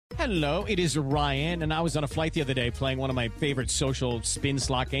Hello, it is Ryan, and I was on a flight the other day playing one of my favorite social spin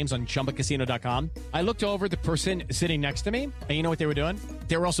slot games on ChumbaCasino.com. I looked over at the person sitting next to me, and you know what they were doing?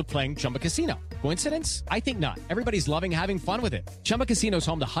 They were also playing Chumba Casino. Coincidence? I think not. Everybody's loving having fun with it. Chumba Casino is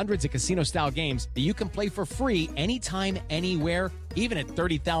home to hundreds of casino-style games that you can play for free anytime, anywhere, even at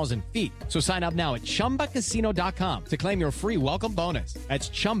 30,000 feet. So sign up now at ChumbaCasino.com to claim your free welcome bonus. That's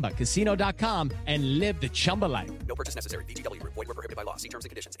ChumbaCasino.com and live the Chumba life. No purchase necessary. VGW. Void where prohibited by law. See terms and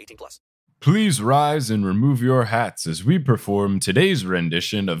conditions. 18+. Please rise and remove your hats as we perform today's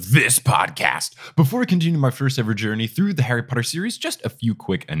rendition of this podcast. Before I continue my first ever journey through the Harry Potter series, just a few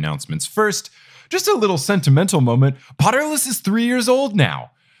quick announcements. First, just a little sentimental moment. Potterless is 3 years old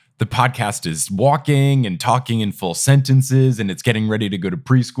now. The podcast is walking and talking in full sentences, and it's getting ready to go to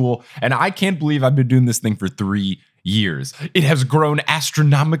preschool. And I can't believe I've been doing this thing for 3 years. It has grown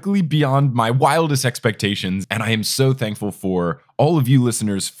astronomically beyond my wildest expectations, and I am so thankful for all of you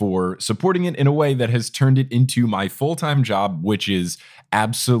listeners for supporting it in a way that has turned it into my full-time job, which is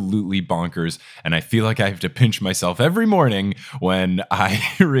absolutely bonkers. And I feel like I have to pinch myself every morning when I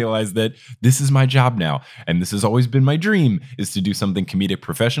realize that this is my job now. And this has always been my dream, is to do something comedic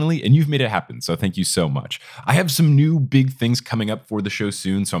professionally, and you've made it happen. So thank you so much. I have some new big things coming up for the show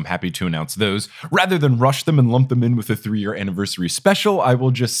soon, so I'm happy to announce those. Rather than rush them and lump them in with a 3-year anniversary special, I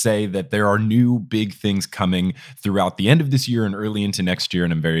will just say that there are new big things coming throughout the end of this year and early into next year,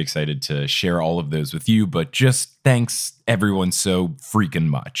 and I'm very excited to share all of those with you. But just thanks everyone so freaking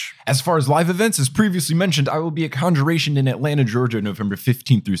much. As far as live events, as previously mentioned, I will be at Conjuration in Atlanta, Georgia, November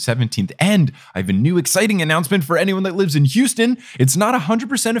 15th through 17th, and I have a new exciting announcement for anyone that lives in Houston. It's not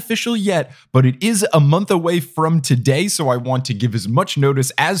 100% official yet, but it is a month away from today, so I want to give as much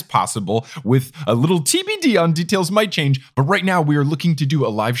notice as possible with a little TBD on details might change. But right now, we are looking to do a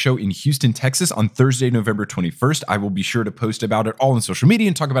live show in Houston, Texas on Thursday, November 21st. I will be sure to post about it all on social media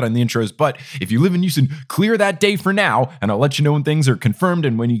and talk about it in the intros, but if you live in Houston, clear that day for now, and I'll let you know when things are confirmed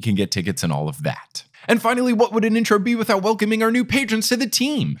and when you can get tickets and all of that. And finally, what would an intro be without welcoming our new patrons to the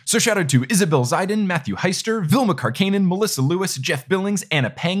team? So shout out to Isabel Ziden, Matthew Heister, Vilma Karkanen, Melissa Lewis, Jeff Billings, Anna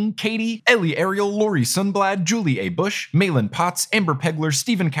Peng, Katie, Ellie Ariel, Lori Sundblad, Julie A. Bush, Malin Potts, Amber Pegler,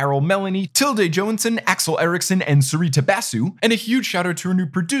 Stephen Carroll, Melanie, Tilde Johansson, Axel Erickson, and Sarita Basu. And a huge shout out to our new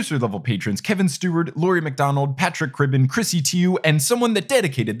producer level patrons, Kevin Stewart, Lori McDonald, Patrick Cribben, Chrissy Tiu, and someone that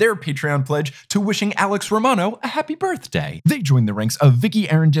dedicated their Patreon pledge to wishing Alex Romano a happy birthday. They joined the ranks of Vicky,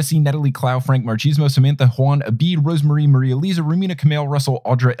 Aaron, Jesse, Natalie, Clow, Frank Marchismo, Samantha, Juan, Abid, Rosemary, Maria Lisa, Rumina, Camille, Russell,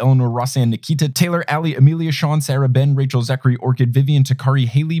 Audra, Eleanor, Rossan, Nikita, Taylor, Ali, Amelia, Sean, Sarah, Ben, Rachel, Zachary, Orchid, Vivian, Takari,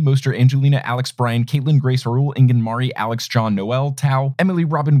 Haley, Moster, Angelina, Alex, Brian, Caitlin, Grace, Raul, Ingen, Mari, Alex, John, Noel, Tao, Emily,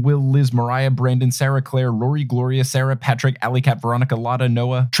 Robin, Will, Liz, Mariah, Brandon, Sarah, Claire, Rory, Gloria, Sarah, Patrick, Ali Cat, Veronica, Lada,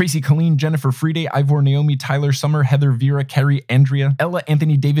 Noah, Tracy, Colleen, Jennifer, Friday, Ivor, Naomi, Tyler, Summer, Heather, Vera, Carrie, Andrea, Ella,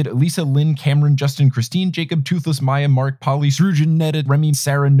 Anthony, David, Elisa, Lynn, Cameron, Justin, Christine, Jacob, Toothless, Maya, Mark, Polly, Srujan, Netta, Remy,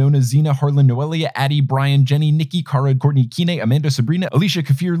 Sarah, Nona, Zena, Harlan, Noelia, Addie, Brian, Jenny, Nikki, Cara, Courtney, Kine, Amanda, Sabrina, Alicia,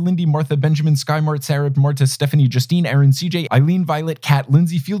 Kafir, Lindy, Martha, Benjamin, Skymart, Sarah, Marta, Stephanie, Justine, Aaron, CJ, Eileen, Violet, Kat,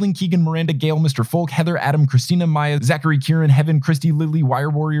 Lindsay, Fielding, Keegan, Miranda, Gail, Mr. Folk, Heather, Adam, Christina, Maya, Zachary, Kieran, Heaven, Christy, Lily, Wire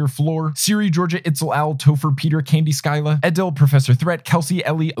Warrior, Floor, Siri, Georgia, Itzel, Al, Topher, Peter, Candy, Skyla, Edel, Professor Threat, Kelsey,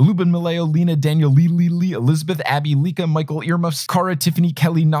 Ellie, Lubin, Maleo, Lena, Daniel, Lee, Elizabeth, Abby, Lika, Michael, Earmuffs, Cara, Tiffany,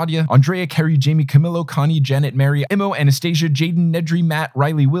 Kelly, Nadia, Andrea, Carrie, Jamie, Camilo, Connie, Janet, Mary, Imo, Anastasia, Jaden, Nedry, Matt,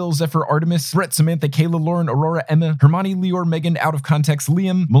 Riley, Will, Zephyr, Artemis, Brett, Samantha, Kayla, Lauren, Aurora, Emma, Hermione, Leor, Megan, Out of Context,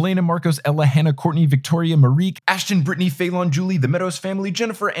 Liam, Melena, Marcos, Ella, Hannah, Courtney, Victoria, Marique, Ashton, Brittany, Phelan, Julie, The Meadows Family,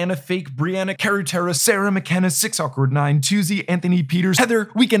 Jennifer, Anna, Fake, Brianna, Carutera, Sarah, McKenna, 6 Awkward 9, Tuesday, Anthony, Peters, Heather,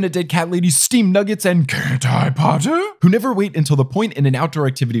 Weekend at Dead Cat Ladies, Steam Nuggets, and Can't I Potter? Who never wait until the point in an outdoor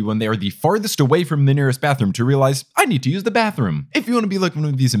activity when they are the farthest away from the nearest bathroom to realize, I need to use the bathroom. If you want to be like one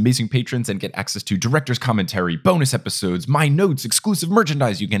of these amazing patrons and get access to director's commentary, bonus episodes, my notes, exclusive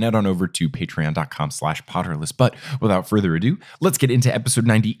merchandise, you can head on over to patreon.com/Potterless. But without further ado, let's get into episode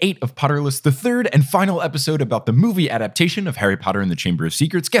 98 of Potterless, the third and final episode about the movie adaptation of Harry Potter and the Chamber of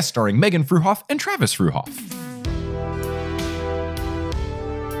Secrets, guest starring Meghan Fruehauf and Travis Fruehauf.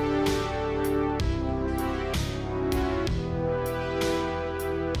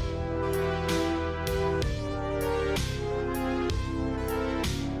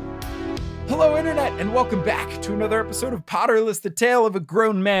 Hello, Internet, and welcome back to another episode of Potterless, the tale of a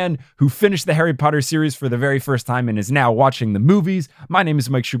grown man who finished the Harry Potter series for the very first time and is now watching the movies. My name is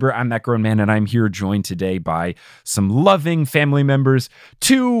Mike Schubert. I'm that grown man, and I'm here joined today by some loving family members,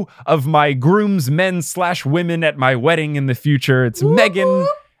 2 of my groomsmen/women at my wedding in the future. It's Meghan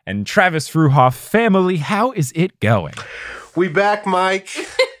and Travis Fruehauf. Family, how is it going? We back, Mike.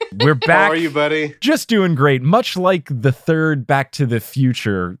 We're back. How are you, buddy? Just doing great. Much like the third Back to the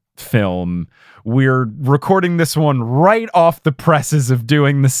Future film. We're recording this one right off the presses of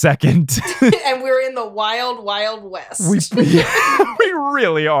doing the second. And we're in the wild, wild west. We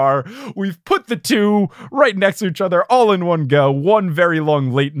really are. We've put the two right next to each other all in one go. One very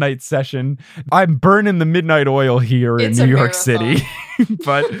long late night session. I'm burning the midnight oil here in New York City.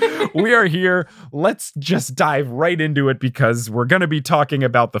 But we are here. Let's just dive right into it because we're going to be talking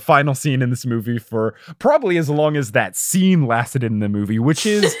about the final scene in this movie for probably as long as that scene lasted in the movie, which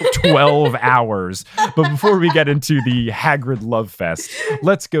is 12 hours. But before we get into the Hagrid love fest,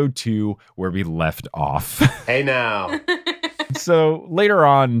 let's go to where we left off. Hey now. So later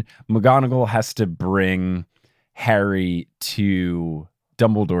on, McGonagall has to bring Harry to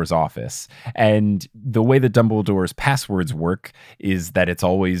Dumbledore's office. And the way that Dumbledore's passwords work is that it's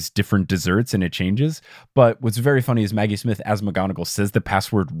always different desserts and it changes. But what's very funny is Maggie Smith, as McGonagall, says the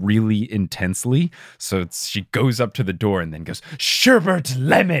password really intensely. So she goes up to the door and then goes, "Sherbet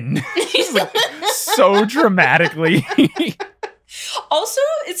lemon." Like, so dramatically. Also,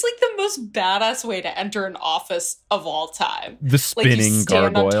 it's like the most badass way to enter an office of all time. The spinning like you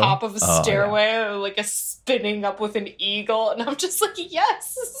stand gargoyle on top of a stairway, or like a spinning up with an eagle, and I'm just like,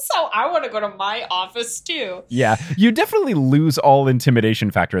 yes, this is how I want to go to my office too. Yeah, you definitely lose all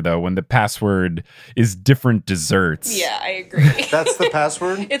intimidation factor though when the password is different desserts. Yeah, I agree. That's the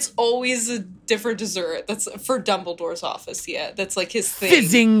password? It's always a different dessert. That's for Dumbledore's office. Yeah, that's like his thing.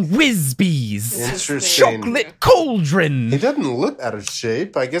 Fizzing whizbees. Interesting. Chocolate cauldron. He doesn't look out of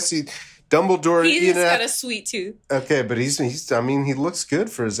shape. I guess Dumbledore. He's got a sweet tooth. Okay, but he's. I mean, he looks good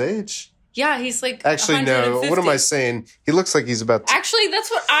for his age. Yeah, he's like Actually, no. 150. What am I saying? He looks like he's about. Actually,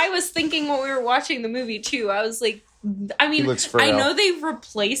 that's what I was thinking when we were watching the movie too. I was like, I mean, I know they've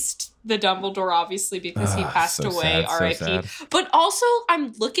replaced the Dumbledore obviously because he passed away, R.I.P. But also,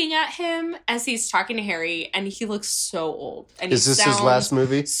 I'm looking at him as he's talking to Harry, and he looks so old. And is this his last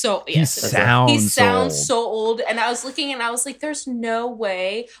movie? So yes, he sounds so old. And I was looking, and I was like, "There's no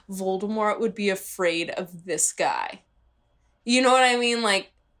way Voldemort would be afraid of this guy." You know what I mean?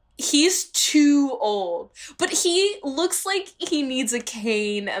 Like, he's too old, but he looks like he needs a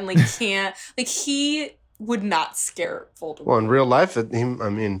cane and like can't like he would not scare Voldemort. Well, in real life,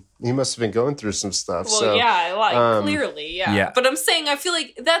 he must have been going through some stuff. Well, so, yeah, like clearly, yeah. But I'm saying, I feel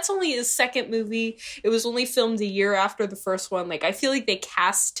like that's only his second movie. It was only filmed a year after the first one. Like, I feel like they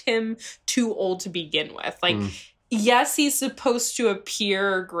cast him too old to begin with. Like, yes, he's supposed to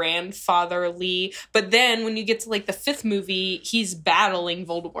appear grandfatherly, but then when you get to like the fifth movie, he's battling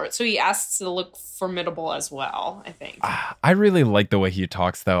Voldemort, so he asks to look formidable as well, I think. I really like the way he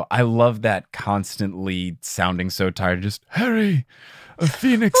talks, though. I love that constantly sounding so tired. Just, "Harry, a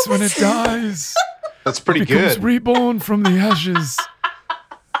phoenix when it dies. That's pretty becomes good. reborn from the ashes.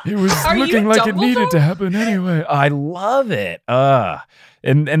 It was looking like it needed to happen anyway." I love it.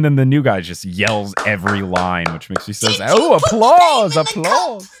 And then the new guy just yells every line, which makes me so sad. Oh, applause,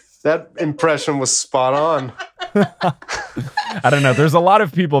 applause. That impression was spot on. I don't know. There's a lot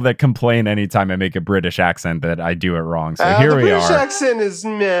of people that complain anytime I make a British accent that I do it wrong. So here we are. The British accent is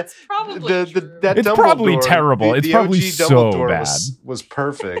meh. It's probably true. It's probably terrible. It's probably OG so Dumbledore bad. Was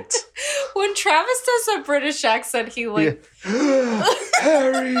perfect. When Travis does a British accent, he like...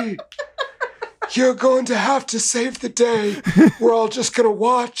 Harry, you're going to have to save the day. We're all just going to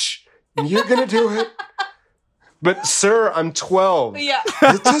watch. And you're going to do it. But, sir, I'm 12. Yeah.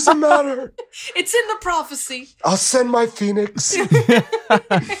 It doesn't matter. It's in the prophecy. I'll send my phoenix.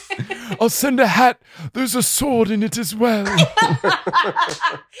 I'll send a hat. There's a sword in it as well.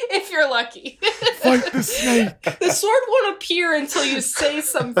 If you're lucky. Fight the snake. The sword won't appear until you say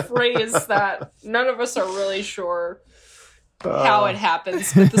some phrase that none of us are really sure how it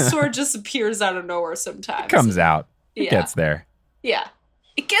happens. But the sword just appears out of nowhere sometimes. It comes out. It Yeah. gets there. Yeah.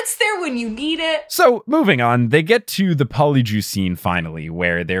 It gets there when you need it. So, moving on, they get to the Polyjuice scene finally,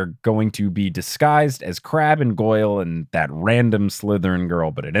 where they're going to be disguised as Crabbe and Goyle and that random Slytherin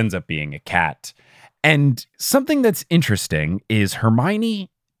girl, but it ends up being a cat. And something that's interesting is Hermione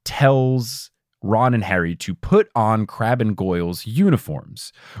tells Ron and Harry to put on Crabbe and Goyle's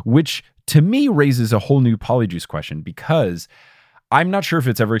uniforms, which to me raises a whole new Polyjuice question because I'm not sure if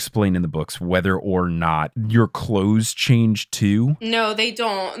it's ever explained in the books whether or not your clothes change too. No, they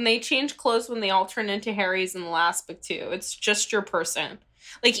don't. And they change clothes when they all turn into Harry's in the last book too. It's just your person.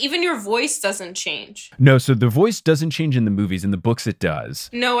 Like, even your voice doesn't change. No, so the voice doesn't change in the movies. In the books, it does.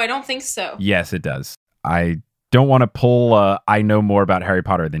 No, I don't think so. Yes, it does. I don't want to pull I know more about Harry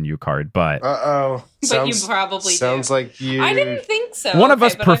Potter than you card, but... Uh-oh. But you probably sounds do. like you... I didn't think so. One of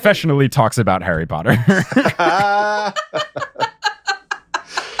us professionally talks about Harry Potter.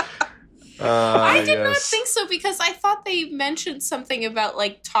 I did not think so because I thought they mentioned something about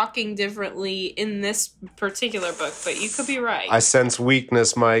like talking differently in this particular book, but you could be right. I sense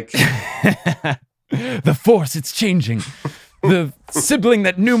weakness, Mike. The Force, it's changing. The sibling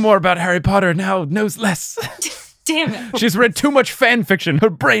that knew more about Harry Potter now knows less. Damn it. She's read too much fan fiction. Her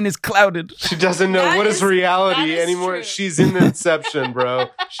brain is clouded. She doesn't know what is reality anymore. True. She's in Inception, bro.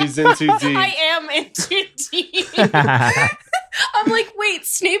 She's in too deep. I am in too deep. I'm like, wait,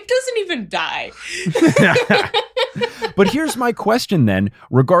 Snape doesn't even die. But here's my question then,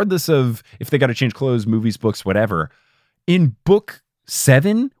 regardless of if they got to change clothes, movies, books, whatever. In book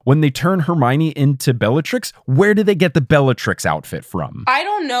 7, when they turn Hermione into Bellatrix, where do they get the Bellatrix outfit from? I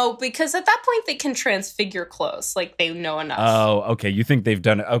don't know, because at that point they can transfigure clothes. Like, they know enough. Oh, okay. You think they've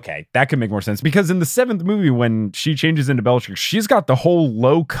done it? Okay, that could make more sense. Because in the 7th movie, when she changes into Bellatrix, she's got the whole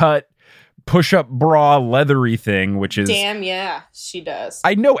low-cut push-up bra leathery thing, which is... Damn, yeah, she does.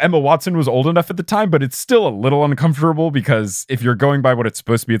 I know Emma Watson was old enough at the time, but it's still a little uncomfortable because if you're going by what it's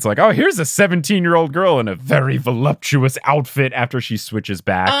supposed to be, it's like, oh, here's a 17-year-old girl in a very voluptuous outfit after she switches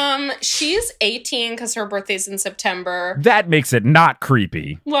back. She's 18 because her birthday's in September. That makes it not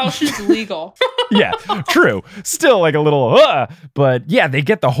creepy. Well, she's legal. Yeah, true. Still like a little, but yeah, they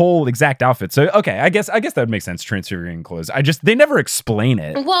get the whole exact outfit. So, okay, I guess that would make sense, transfiguring clothes. They never explain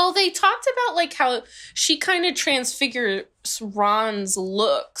it. Well, they talked about like how she kind of transfigures Ron's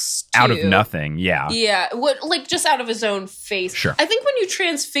looks too. Out of nothing, yeah. Yeah, like just out of his own face. Sure. I think when you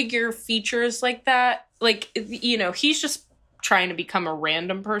transfigure features like that, like, you know, he's just trying to become a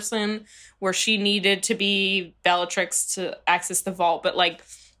random person where she needed to be Bellatrix to access the vault, but like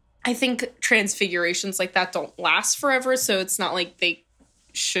I think transfigurations like that don't last forever, so it's not like they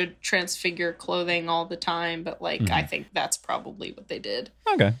should transfigure clothing all the time, but like I think that's probably what they did.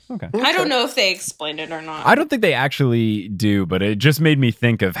 Okay. I don't know if they explained it or not. I don't think they actually do, but it just made me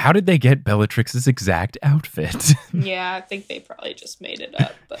think of how did they get Bellatrix's exact outfit? Yeah, I think they probably just made it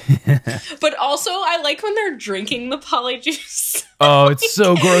up. But also, I like when they're drinking the polyjuice. Oh, it's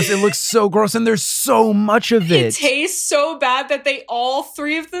so gross. It looks so gross, and there's so much of it. It tastes so bad that all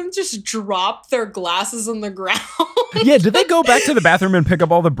three of them just drop their glasses on the ground. Yeah, did they go back to the bathroom and pick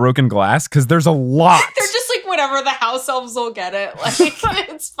up all the broken glass? Because there's a lot. They're just like, whatever, the house elves will get it. Like,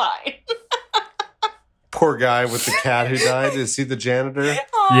 it's fine. Poor guy with the cat who died. Is he the janitor?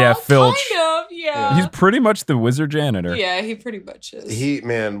 Yeah, Filch. Kind of, yeah. He's pretty much the wizard janitor. Yeah, he pretty much is.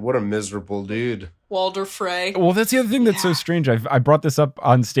 Man, what a miserable dude. Walder Frey. Well, that's the other thing that's so strange. I brought this up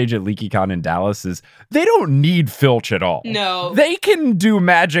on stage at LeakyCon in Dallas is they don't need Filch at all. No. They can do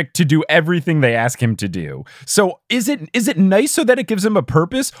magic to do everything they ask him to do. So is it nice so that it gives him a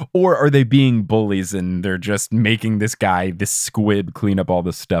purpose, or are they being bullies and they're just making this squid, clean up all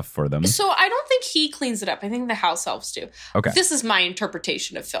this stuff for them? So I don't think he cleans it up. I think the house elves do. Okay. This is my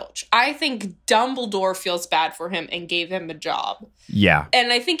interpretation of Filch. I think Dumbledore feels bad for him and gave him a job. Yeah.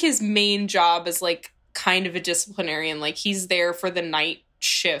 And I think his main job is like kind of a disciplinarian. Like he's there for the night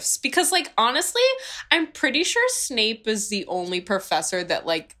shifts because like honestly I'm pretty sure Snape is the only professor that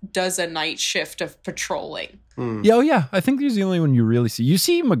like does a night shift of patrolling. Yeah, oh yeah, I think he's the only one you really see. You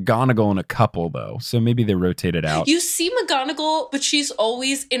see McGonagall in a couple though, so maybe they rotate it out. You see McGonagall, but she's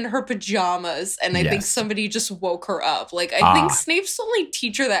always in her pajamas, and I think Yes. somebody just woke her up. Like I think Snape's the only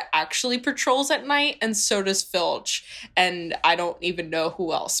teacher that actually patrols at night, and so does Filch, and I don't even know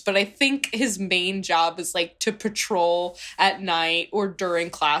who else. But I think his main job is like to patrol at night or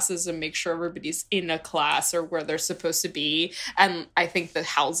during classes and make sure everybody's in a class or where they're supposed to be. And I think the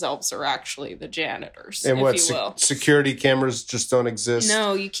house elves are actually the janitors. And if what, you will. security cameras just don't exist?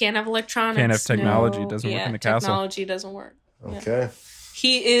 No, you can't have electronics. Can't have technology. No. It doesn't work Yeah, in the castle. Technology doesn't work. Yeah. Okay.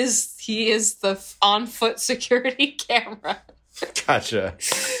 He is the on-foot security camera. Gotcha.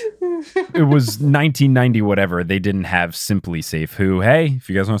 It was 1990 whatever. They didn't have Simply Safe, who, hey, if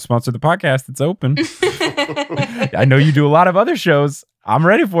you guys want to sponsor the podcast, it's open. I know you do a lot of other shows. I'm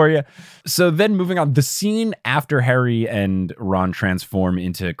ready for you. So then moving on, the scene after Harry and Ron transform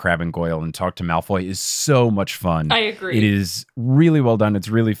into Crabbe and Goyle and talk to Malfoy is so much fun. I agree. It is really well done. It's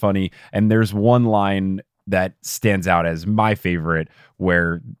really funny. And there's one line that stands out as my favorite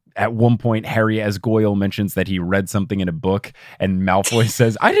where at one point, Harry as Goyle mentions that he read something in a book, and Malfoy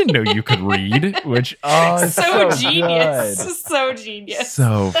says, I didn't know you could read, which, it's so so genius. good. So genius.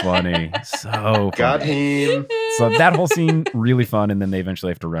 So funny. So funny. Got him. So that whole scene, really fun. And then they eventually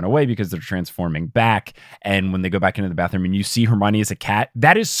have to run away because they're transforming back. And when they go back into the bathroom and you see Hermione as a cat,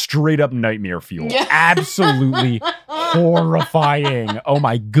 that is straight up nightmare fuel. Yeah. Absolutely horrifying. Oh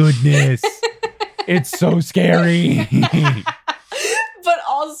my goodness. It's so scary. But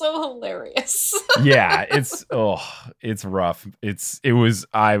also hilarious. Yeah, it's rough.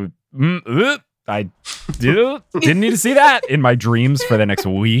 I didn't need to see that in my dreams for the next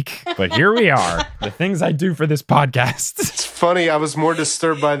week, but here we are. The things I do for this podcast. It's funny. I was more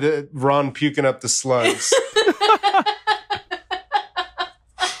disturbed by the Ron puking up the slugs.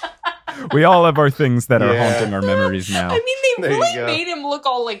 We all have our things that are haunting our memories now. I mean, they There you really go. made him look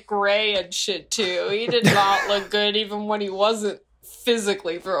all like gray and shit too. He did not look good even when he wasn't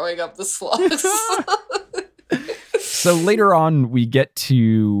physically throwing up the slugs. So later on, we get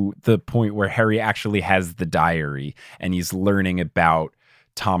to the point where Harry actually has the diary and he's learning about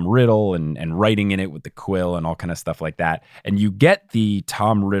Tom Riddle and writing in it with the quill and all kind of stuff like that. And you get the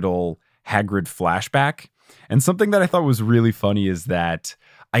Tom Riddle Hagrid flashback. And something that I thought was really funny is that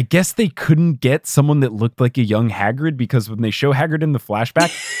I guess they couldn't get someone that looked like a young Hagrid because when they show Hagrid in the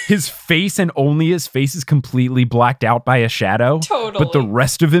flashback, his face and only his face is completely blacked out by a shadow. Totally. But the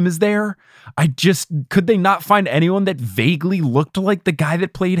rest of him is there. Could they not find anyone that vaguely looked like the guy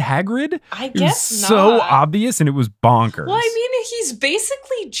that played Hagrid? I It was guess so not. obvious and it was bonkers. Well, I mean, he's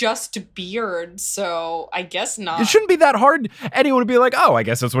basically just beard, so I guess not. It shouldn't be that hard. Anyone would be like, oh, I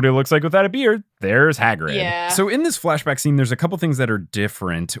guess that's what he looks like without a beard. There's Hagrid. Yeah. So in this flashback scene, there's a couple things that are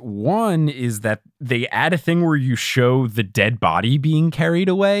different. One is that they add a thing where you show the dead body being carried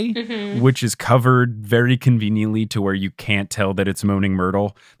away, which is covered very conveniently to where you can't tell that it's Moaning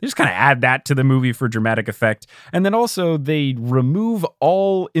Myrtle. They just kind of add that to the movie for dramatic effect. And then also they remove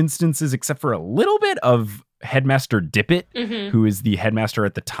all instances except for a little bit of Headmaster Dippet, who is the headmaster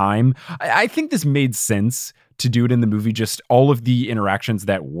at the time. I think this made sense to do it in the movie. Just all of the interactions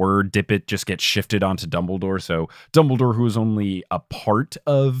that were Dippet just get shifted onto Dumbledore. So Dumbledore, who is only a part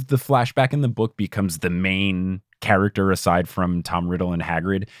of the flashback in the book, becomes the main character aside from Tom Riddle and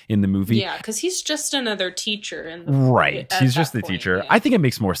Hagrid in the movie. Yeah, because he's just another teacher in the Right. at He's that just the point, teacher. yeah. I think it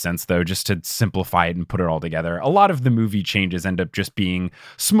makes more sense, though, just to simplify it and put it all together. A lot of the movie changes end up just being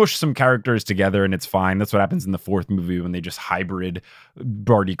smush some characters together and it's fine. That's what happens in the fourth movie when they just hybrid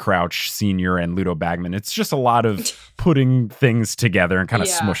Barty Crouch Sr. and Ludo Bagman. It's just a lot of putting things together and kind of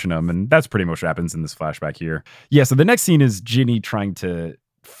Yeah. smushing them. And that's pretty much what happens in this flashback here. Yeah, so the next scene is Ginny trying to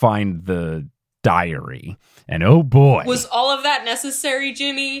find the diary. And oh boy. Was all of that necessary,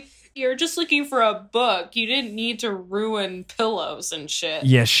 Jimmy? You're just looking for a book. You didn't need to ruin pillows and shit.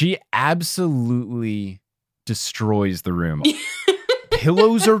 Yeah, she absolutely destroys the room.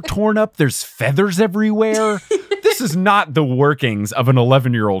 Pillows are torn up. There's feathers everywhere. This is not the workings of an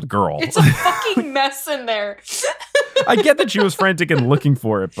 11-year-old girl. It's a fucking mess in there. I get that she was frantic and looking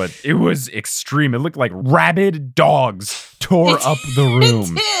for it, but it was extreme. It looked like rabid dogs tore up the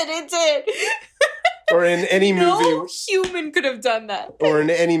room. It did. Or in any movie, No human could have done that. or in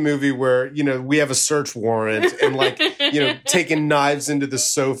any movie where, we have a search warrant and taking knives into the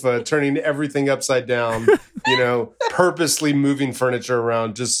sofa, turning everything upside down, purposely moving furniture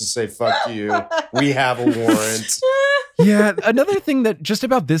around just to say, fuck you. We have a warrant. Yeah, another thing that just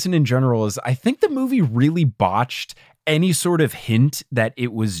about this and in general is I think the movie really botched any sort of hint that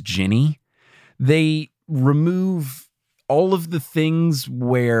it was Ginny. They remove all of the things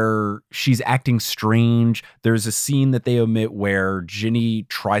where she's acting strange. There's a scene that they omit where Ginny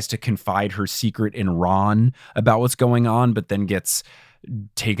tries to confide her secret in Ron about what's going on, but then gets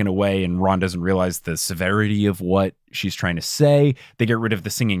taken away and Ron doesn't realize the severity of what she's trying to say. They get rid of the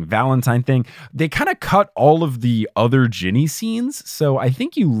singing Valentine thing. They kind of cut all of the other Ginny scenes. So I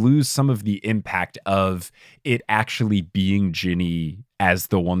think you lose some of the impact of it actually being Ginny as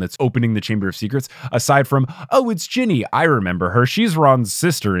the one that's opening the Chamber of Secrets, aside from, oh, it's Ginny. I remember her. She's Ron's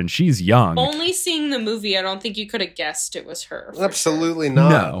sister and she's young. Only seeing the movie, I don't think you could have guessed it was her. for Absolutely not.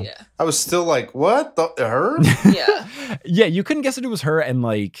 No. Yeah. I was still like, what? Her? Sure. Yeah. Yeah, you couldn't guess it was her. And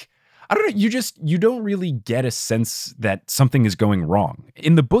like, I don't know, you don't really get a sense that something is going wrong.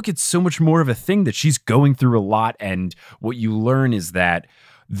 In the book, it's so much more of a thing that she's going through a lot. And what you learn is that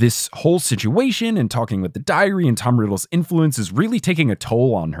this whole situation and talking with the diary and Tom Riddle's influence is really taking a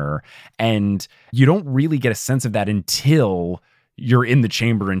toll on her. And you don't really get a sense of that until you're in the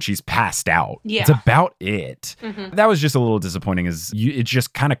chamber and she's passed out. Yeah. It's about it. Mhm. That was just a little disappointing it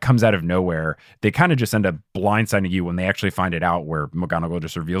just kind of comes out of nowhere. They kind of just end up blindsiding you when they actually find it out where McGonagall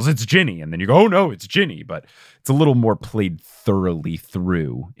just reveals it's Ginny. And then you go, oh no, it's Ginny. But it's a little more played thoroughly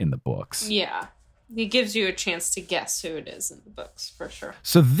through in the books. Yeah. It gives you a chance to guess who it is in the books, for sure.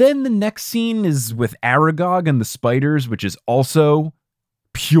 So then the next scene is with Aragog and the spiders, which is also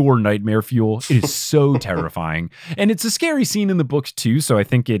pure nightmare fuel. It is so terrifying. And it's a scary scene in the books too, so I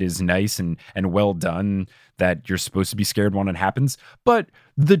think it is nice and well done that you're supposed to be scared when it happens. But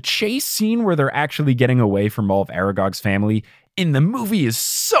the chase scene where they're actually getting away from all of Aragog's family in the movie is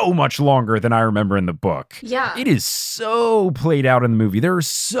so much longer than I remember in the book. Yeah. It is so played out in the movie. There are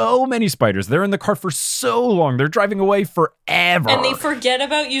so many spiders. They're in the car for so long. They're driving away forever. And they forget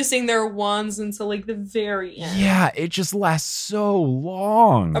about using their wands until like the very end. Yeah, it just lasts so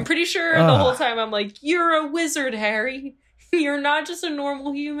long. I'm pretty sure the whole time I'm like, you're a wizard, Harry. You're not just a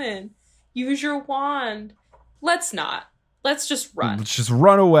normal human. Use your wand. Let's not. Let's just run. Let's just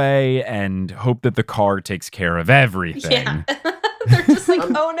run away and hope that the car takes care of everything. Yeah. They're just like,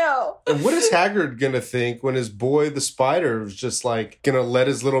 oh no. And what is Hagrid gonna think when his boy, the spider, is just like gonna let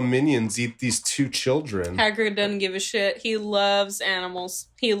his little minions eat these two children? Hagrid doesn't give a shit. He loves animals.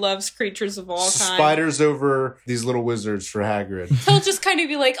 He loves creatures of all kinds. Spiders over these little wizards for Hagrid. He'll just kind of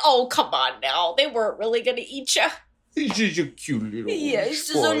be like, oh, come on now. They weren't really gonna eat you. He's just a cute little Yeah, he's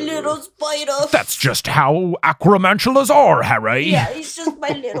just a little spider. That's just how acromantulas are, Harry. Yeah, he's just my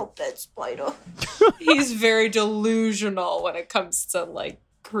little pet spider. He's very delusional when it comes to, like,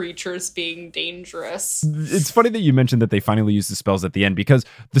 creatures being dangerous. It's funny that you mentioned that they finally use the spells at the end, because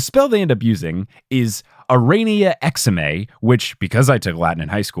the spell they end up using is Arania Exime, which, because I took Latin in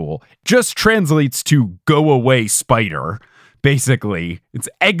high school, just translates to go away spider. Basically, it's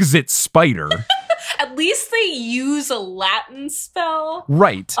exit spider. At least they use a Latin spell.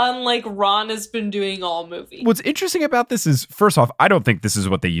 Right. Unlike Ron has been doing all movie. What's interesting about this is, first off, I don't think this is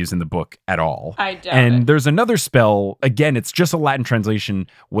what they use in the book at all. I doubt And it. there's another spell, again, it's just a Latin translation,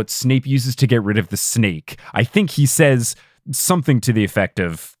 what Snape uses to get rid of the snake. I think he says something to the effect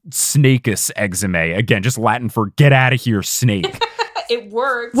of Snakeus Exime. Again, just Latin for get out of here, snake. It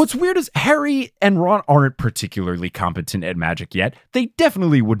works. What's weird is Harry and Ron aren't particularly competent at magic yet. They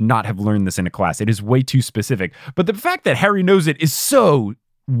definitely would not have learned this in a class. It is way too specific. But the fact that Harry knows it is so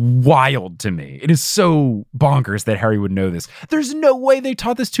wild to me. It is so bonkers that Harry would know this. There's no way they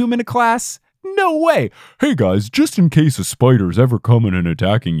taught this to him in a class. No way. Hey guys, just in case a spider's ever coming and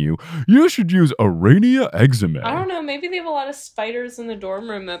attacking you, you should use Arania Exime. I don't know. Maybe they have a lot of spiders in the dorm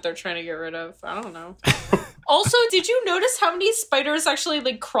room that they're trying to get rid of. I don't know. Also, did you notice how many spiders actually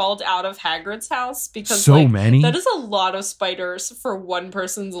like crawled out of Hagrid's house? Because So like, many? That is a lot of spiders for one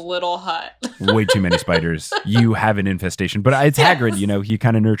person's little hut. Way too many spiders. You have an infestation. But it's Hagrid, you know, he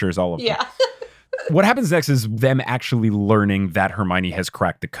kind of nurtures all of them. Yeah. What happens next is them actually learning that Hermione has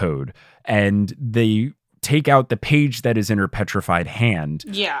cracked the code. And they take out the page that is in her petrified hand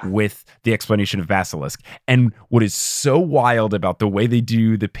Yeah. with the explanation of Basilisk. And what is so wild about the way they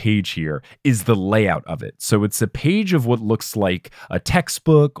do the page here is the layout of it. So it's a page of what looks like a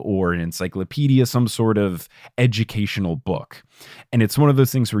textbook or an encyclopedia, some sort of educational book. And it's one of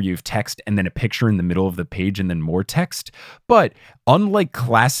those things where you have text and then a picture in the middle of the page and then more text. But unlike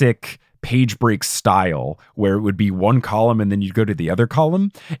classic page break style where it would be one column and then you'd go to the other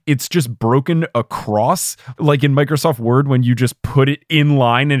column, it's just broken across, like in Microsoft Word when you just put it in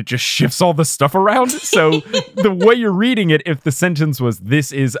line and it just shifts all the stuff around. So the way you're reading it, if the sentence was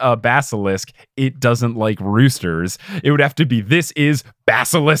this is a basilisk, it doesn't like roosters, it would have to be this is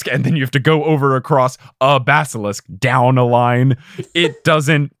basilisk, and then you have to go over across a basilisk down a line. It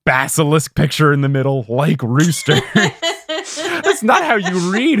doesn't basilisk picture in the middle like rooster. That's not how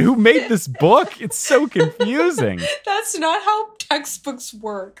you read. Who made this book? It's so confusing. That's not how textbooks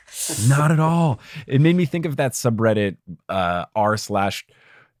work. Not at all. It made me think of that subreddit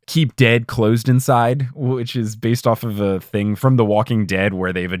r/keep dead closed inside, which is based off of a thing from The Walking Dead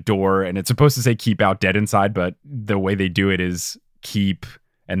where they have a door and it's supposed to say keep out dead inside, but the way they do it is keep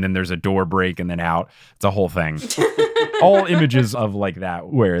and then there's a door break and then out. It's a whole thing. All images of like that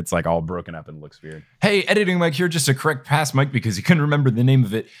where it's like all broken up and looks weird. Hey, editing Mike here, just a correct pass Mike because you couldn't remember the name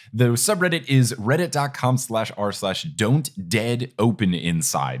of it. The subreddit is reddit.com/r/don't dead open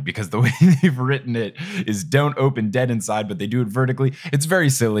inside, because the way they've written it is don't open dead inside, but they do it vertically. It's very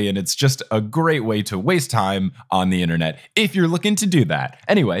silly and it's just a great way to waste time on the internet if you're looking to do that.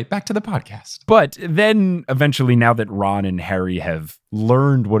 Anyway, back to the podcast. But then eventually, now that Ron and Harry have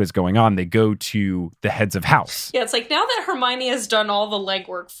learned what is going on, they go to the heads of house. Yeah, it's like now that Hermione has done all the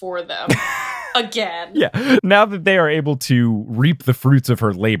legwork for them again. Yeah, now that they are able to reap the fruits of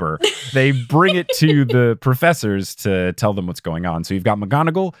her labor, they bring it to the professors to tell them what's going on. So you've got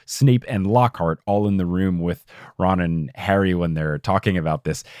McGonagall, Snape, and Lockhart all in the room with Ron and Harry when they're talking about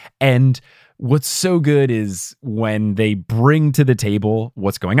this. And what's so good is when they bring to the table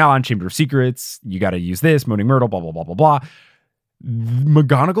what's going on, Chamber of Secrets, you got to use this, Moaning Myrtle, blah, blah, blah, blah, blah.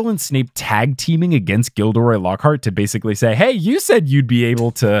 McGonagall and Snape tag teaming against Gilderoy Lockhart to basically say, hey, you said you'd be able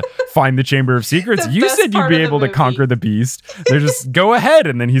to find the Chamber of Secrets. The You best said you'd part be of the able to movie. conquer the beast. They're just, go ahead.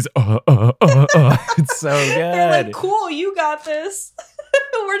 And then he's, It's so They're good. like, cool, you got this.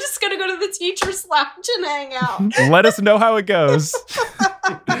 We're just going to go to the teacher's lounge and hang out. Let us know how it goes.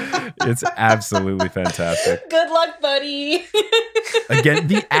 It's absolutely fantastic. Good luck, buddy. Again,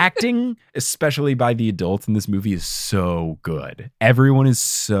 the acting, especially by the adults in this movie, is so good. Everyone is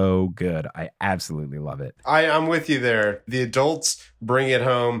so good. I absolutely love it. I'm with you there. The adults bring it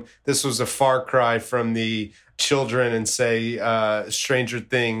home. This was a far cry from the children and say Stranger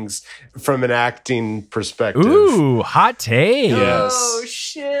Things from an acting perspective. Ooh, hot take. Yes. Oh,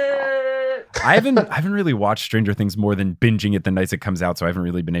 shit. I haven't really watched Stranger Things more than binging it the nights it comes out, so I haven't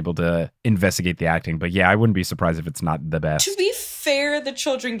really been able to investigate the acting. But yeah, I wouldn't be surprised if it's not the best. To be fair, the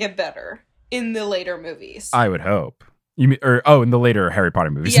children get better in the later movies. I would hope. You mean, in the later Harry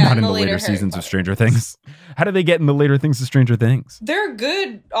Potter movies, Yeah, not in in the the later later seasons Harry of Stranger Things. How do they get in the later things of Stranger Things? They're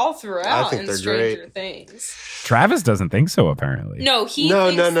good all I throughout think in they're Stranger great. Things. Travis doesn't think so, apparently. No, he No,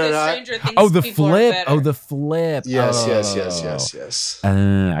 thinks no, no, that no. Stranger Things Oh, the people are flip. better. Oh, the flip. Yes, Oh. yes.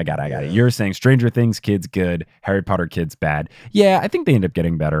 I got it. You're saying Stranger Things kids good, Harry Potter kids bad. Yeah, I think they end up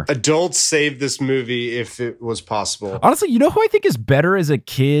getting better. Adults save this movie if it was possible. Honestly, you know who I think is better as a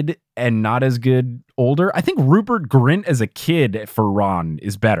kid and not as good older? I think Rupert Grint as a kid for Ron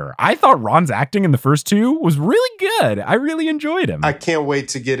is better. I thought Ron's acting in the first two was really good. I really enjoyed him. I can't wait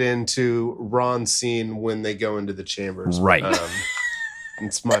to get into Ron's scene when they go into the chambers. Right.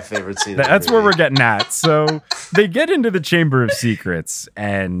 It's my favorite scene. That's where we're getting at. So they get into the Chamber of Secrets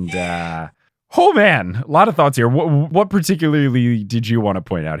and oh man, a lot of thoughts here. What particularly did you want to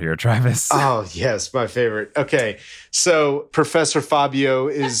point out here, Travis? Oh, yes, my favorite. Okay. So Professor Fabio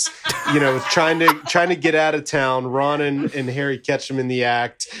is, trying to get out of town. Ron and Harry catch him in the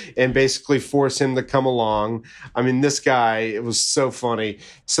act and basically force him to come along. I mean, this guy, it was so funny.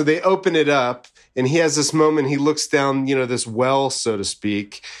 So they open it up and he has this moment. He looks down, this well, so to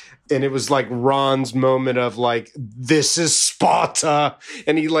speak. And it was like Ron's moment of like, this is Sparta.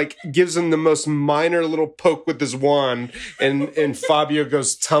 And he like gives him the most minor little poke with his wand. And Fabio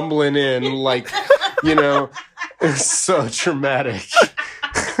goes tumbling in like, it's so dramatic.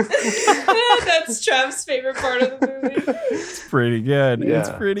 That's Trav's favorite part of the movie. It's pretty good. Yeah. It's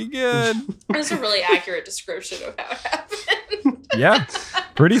pretty good. That's a really accurate description of how it happened. Yeah,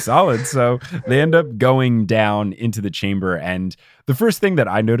 pretty solid. So they end up going down into the chamber. And the first thing that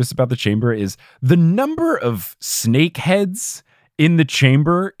I notice about the chamber is the number of snake heads in the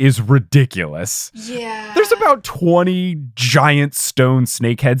chamber is ridiculous. Yeah. There's about 20 giant stone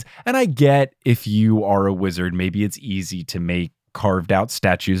snake heads. And I get if you are a wizard, maybe it's easy to make carved out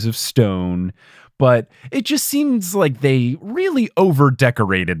statues of stone. But it just seems like they really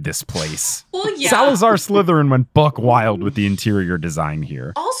over-decorated this place. Well, yeah. Salazar Slytherin went buck wild with the interior design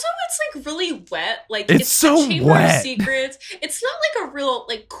here. Also, it's like really wet. Like It's so the Chamber wet. of Secrets. It's not like a real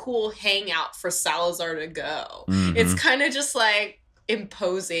like cool hangout for Salazar to go. Mhm. It's kind of just like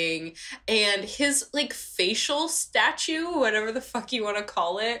imposing, and his like facial statue, whatever the fuck you want to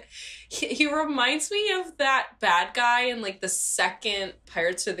call it, he reminds me of that bad guy in like the second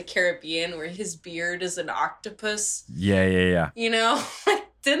Pirates of the Caribbean where his beard is an octopus. Yeah. Like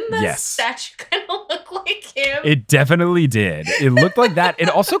didn't that Yes. statue kind of look like him? It definitely did. It looked like that. It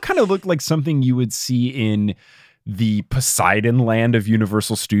also kind of looked like something you would see in the Poseidon land of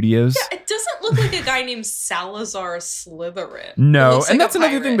Universal Studios. Yeah, it doesn't look like a guy named Salazar Slytherin. It No, looks and like that's a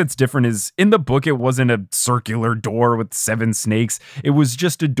another thing pirate. that's different is in the book, it wasn't a circular door with 7 snakes. It was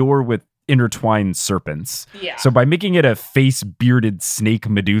just a door with intertwined serpents. Yeah. So by making it a face-bearded snake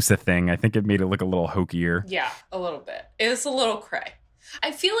Medusa thing, I think it made it look a little hokier. Yeah, a little bit. It was a little cray.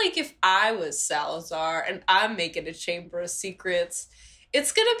 I feel like if I was Salazar and I'm making a Chamber of Secrets,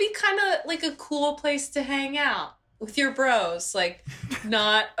 it's gonna be kind of like a cool place to hang out with your bros. Like,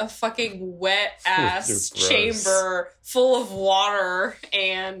 not a fucking wet ass With your bros. chamber full of water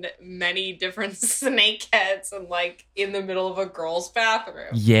and many different snake heads and like in the middle of a girl's bathroom.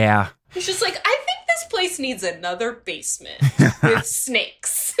 Yeah. It's just like, I think this place needs another basement with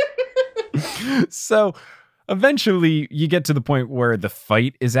snakes. So eventually you get to the point where the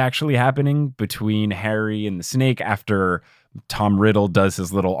fight is actually happening between Harry and the snake after Tom Riddle does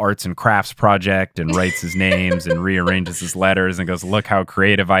his little arts and crafts project and writes his names and rearranges his letters and goes, look how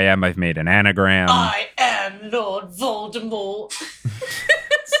creative I am. I've made an anagram. I am Lord Voldemort.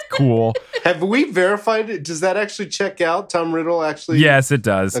 Cool. Have we verified it? Does that actually check out? Tom Riddle actually? Yes, it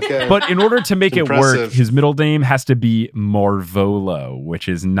does. Okay. But in order to make it work, Impressive. his middle name has to be Marvolo, which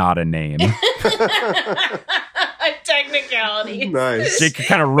is not a name. Technicality. Nice. Jake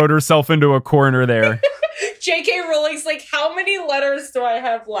kind of wrote herself into a corner there. J.K. Rowling's like, how many letters do I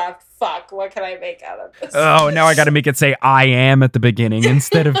have left? Fuck, what can I make out of this? Oh, now I got to make it say I am at the beginning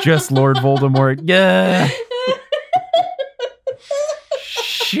instead of just Lord Voldemort. Yeah.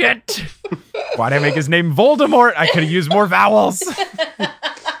 Shit. Why'd I make his name Voldemort? I could have used more vowels.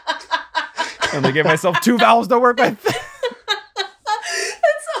 Only gave myself 2 vowels to work with. That's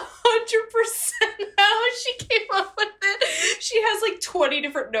 100% how she came up with it. She has like 20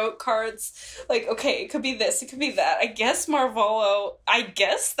 different note cards. Like, okay, it could be this, it could be that. I guess Marvolo, I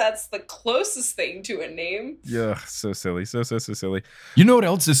guess that's the closest thing to a name. Yeah, so silly. So silly. You know what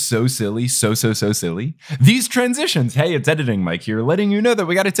else is so silly? So silly? These transitions. Hey, it's Editing Mike here, letting you know that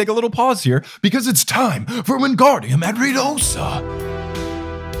we got to take a little pause here because it's time for Wingardium Adridosa.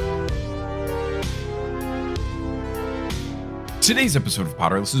 Today's episode of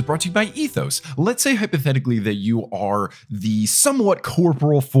Potterless is brought to you by Ethos. Let's say hypothetically that you are the somewhat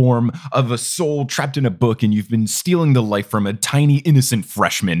corporal form of a soul trapped in a book and you've been stealing the life from a tiny innocent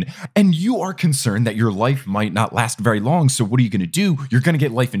freshman, and you are concerned that your life might not last very long. So what are you going to do? You're going to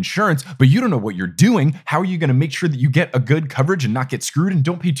get life insurance, but you don't know what you're doing. How are you going to make sure that you get a good coverage and not get screwed and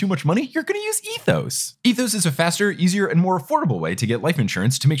don't pay too much money? You're going to use Ethos. Ethos is a faster, easier, and more affordable way to get life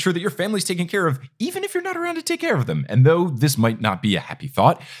insurance to make sure that your family's taken care of, even if you're not around to take care of them. And though this might not be a happy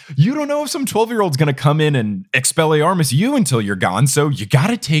thought, you don't know if some 12-year-old's gonna come in and Expelliarmus you until you're gone, so you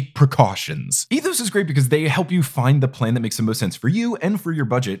gotta take precautions. Ethos is great because they help you find the plan that makes the most sense for you and for your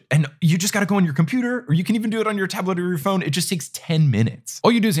budget, and you just gotta go on your computer, or you can even do it on your tablet or your phone. It just takes 10 minutes.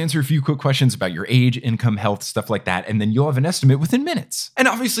 All you do is answer a few quick questions about your age, income, health, stuff like that, and then you'll have an estimate within minutes. And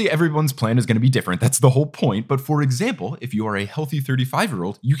obviously everyone's plan is gonna be different, that's the whole point, but for example, if you are a healthy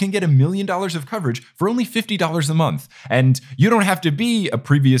 35-year-old, you can get $1 million of coverage for only $50 a month, and you don't have to be a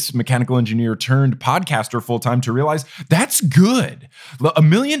previous mechanical engineer turned podcaster full-time to realize that's good. $1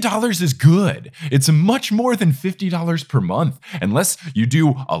 million is good. It's much more than $50 per month, unless you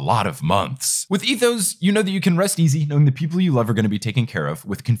do a lot of months. With Ethos, you know that you can rest easy knowing the people you love are going to be taken care of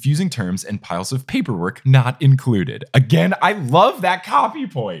with confusing terms and piles of paperwork not included. Again, I love that copy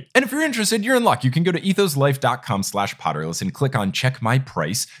point. And if you're interested, you're in luck. You can go to ethoslife.com/Potterless and click on check my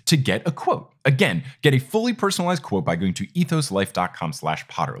price to get a quote. Again, get a fully personalized quote by going to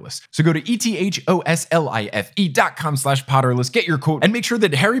ethoslife.com/Potterless. So go to ethoslife.com/Potterless, get your quote, and make sure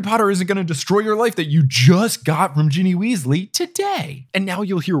that Harry Potter isn't going to destroy your life that you just got from Ginny Weasley today. And now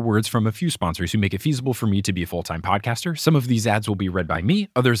you'll hear words from a few sponsors who make it feasible for me to be a full-time podcaster. Some of these ads will be read by me,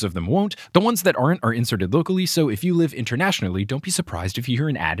 others of them won't. The ones that aren't are inserted locally, so if you live internationally, don't be surprised if you hear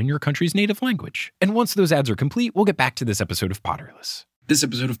an ad in your country's native language. And once those ads are complete, we'll get back to this episode of Potterless. This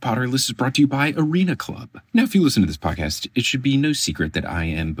episode of Potterless is brought to you by Arena Club. Now, if you listen to this podcast, it should be no secret that I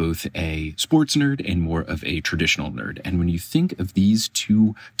am both a sports nerd and more of a traditional nerd. And when you think of these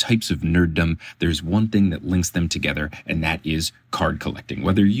two types of nerddom, there's one thing that links them together, and that is card collecting.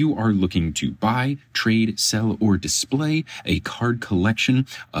 Whether you are looking to buy, trade, sell, or display a card collection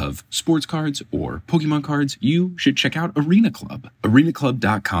of sports cards or Pokemon cards, you should check out Arena Club.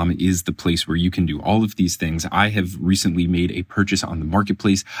 ArenaClub.com is the place where you can do all of these things. I have recently made a purchase on the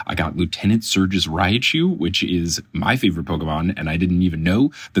marketplace. I got Lieutenant Surge's Raichu, which is my favorite Pokemon, and I didn't even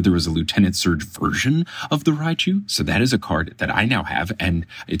know that there was a Lieutenant Surge version of the Raichu. So that is a card that I now have, and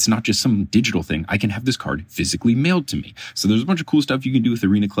it's not just some digital thing. I can have this card physically mailed to me. So there's a bunch of cool stuff you can do with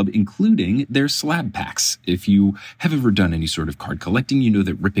Arena Club, including their slab packs. If you have ever done any sort of card collecting, you know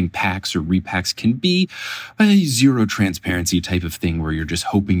that ripping packs or repacks can be a zero transparency type of thing where you're just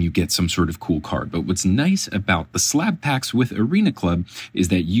hoping you get some sort of cool card. But what's nice about the slab packs with Arena Club is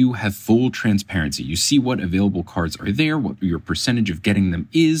that you have full transparency. You see what available cards are there, what your percentage of getting them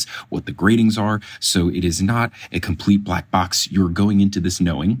is, what the gradings are. So it is not a complete black box. You're going into this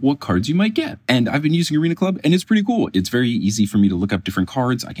knowing what cards you might get. And I've been using Arena Club, and it's pretty cool. It's very easy for me to look up different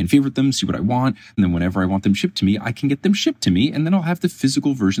cards. I can favorite them, see what I want, and then whenever I want them shipped to me, I can get them shipped to me, and then I'll have the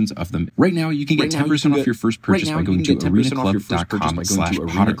physical versions of them. Right now, you can get 10% off your first purchase by going to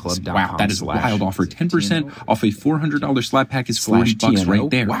arenaclub.com/Potterless. Wow, that is a wild offer. 10% off a $400 slab pack is $40 right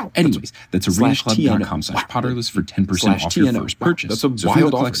there. Wow. Anyways, that's arenaclub.com/Potterless for 10% off your first purchase. That's a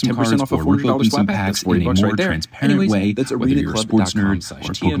wild offer. 10% off a $40 slab pack. That's $40 right there. Transparent way. That's whether you're a sports nerd or a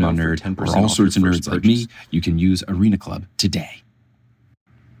Pokemon nerd or all sorts of nerds like me, you can use Arena Club today.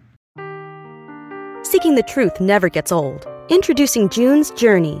 Seeking the truth never gets old. Introducing June's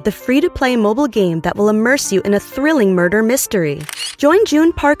Journey, the free-to-play mobile game that will immerse you in a thrilling murder mystery. Join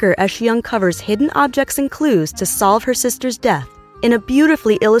June Parker as she uncovers hidden objects and clues to solve her sister's death in a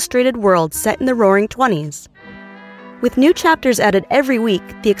beautifully illustrated world set in the Roaring '20s. With new chapters added every week,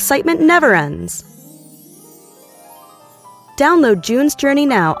 the excitement never ends. Download June's Journey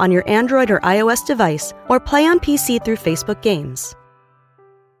now on your Android or iOS device, or play on PC through Facebook Games.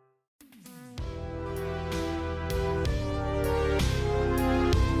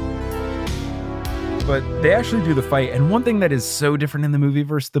 But they actually do the fight. And one thing that is so different in the movie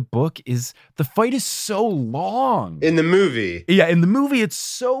versus the book is the fight is so long. In the movie. Yeah, in the movie, it's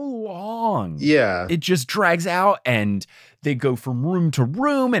so long. Yeah. It just drags out, and they go from room to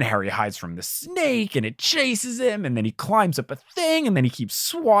room, and Harry hides from the snake, and it chases him, and then he climbs up a thing, and then he keeps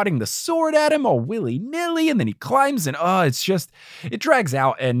swatting the sword at him all willy-nilly, and then he climbs, and it drags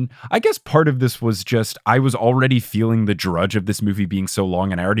out. And I guess part of this was just, I was already feeling the drudge of this movie being so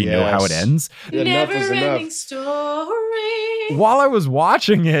long, and I already know how it ends. Never-ending story. While I was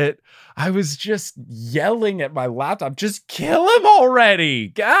watching it, I was just yelling at my laptop, just kill him already.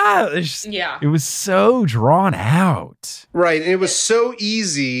 God, it was so drawn out. Right. And it was so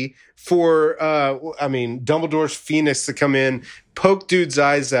easy for, Dumbledore's Phoenix to come in, poke dude's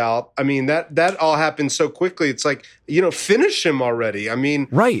eyes out. I mean, that all happened so quickly. It's like, finish him already. I mean,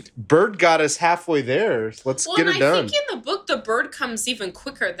 right. Bird got us halfway there. Let's get it done. I think in the book, the bird comes even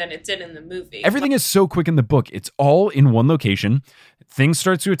quicker than it did in the movie. Everything is so quick in the book. It's all in one location. Things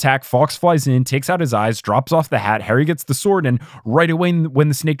starts to attack. Fawkes flies in, takes out his eyes, drops off the hat. Harry gets the sword, and right away when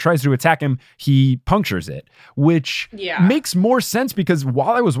the snake tries to attack him, he punctures it, which makes more sense because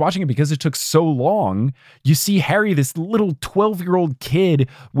while I was watching it, because it took so long, you see Harry, this little 12-year-old kid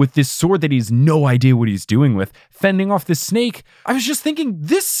with this sword that he's no idea what he's doing with, fending off this snake. I was just thinking,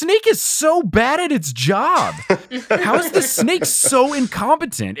 this snake is so bad at its job. How is the snake so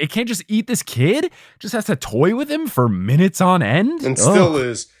incompetent? It can't just eat this kid? It just has to toy with him for minutes on end? And still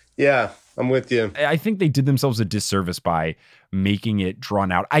is. Yeah, I'm with you. I think they did themselves a disservice by making it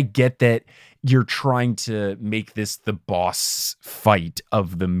drawn out. I get that you're trying to make this the boss fight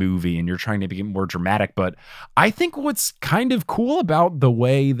of the movie and you're trying to make it more dramatic, but I think what's kind of cool about the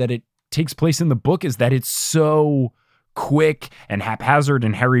way that it takes place in the book is that it's so quick and haphazard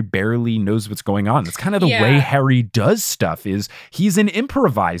and Harry barely knows what's going on. That's kind of the way Harry does stuff. Is he's an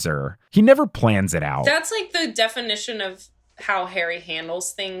improviser. He never plans it out. That's like the definition of how Harry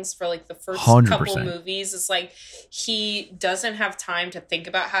handles things for like the first 100%. couple movies. It's like he doesn't have time to think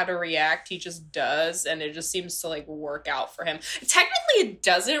about how to react. He just does, and it just seems to like work out for him. Technically, it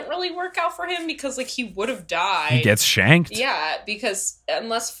doesn't really work out for him because like he would have died. He gets shanked. Yeah, because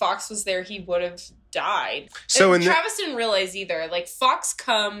unless Fawkes was there, he would have died. So and Travis didn't realize either. Like Fawkes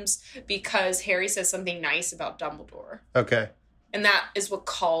comes because Harry says something nice about Dumbledore. Okay. And that is what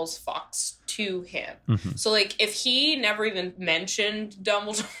calls Fawkes to him. Mm-hmm. So, like, if he never even mentioned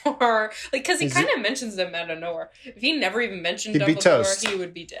Dumbledore, like, because he kind of mentions them out of nowhere. If he never even mentioned Dumbledore, he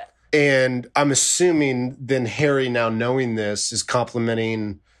would be dead. And I'm assuming then Harry, now knowing this, is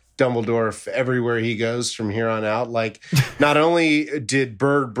complimenting Dumbledore everywhere he goes from here on out. Like, not only did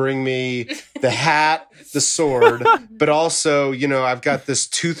Bird bring me the hat, the sword, but also, I've got this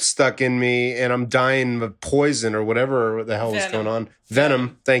tooth stuck in me and I'm dying of poison or whatever the hell is going on.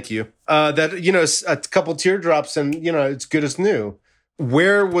 Venom, thank you. A couple teardrops and, it's good as new.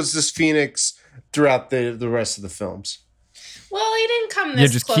 Where was this Phoenix throughout the rest of the films? Well, he didn't come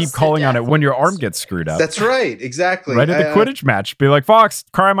this just close keep calling to on it when your arm gets screwed up. That's right, exactly. Right at the Quidditch match. Be like, Fawkes,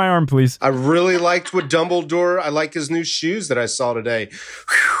 cry my arm, please. I really liked I like his new shoes that I saw today.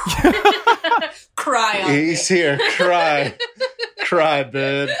 Cry on He's here. Cry. Cry,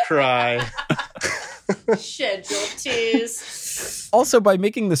 babe. Cry. Shed your tears. Also, by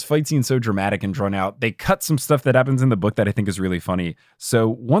making this fight scene so dramatic and drawn out, they cut some stuff that happens in the book that I think is really funny. So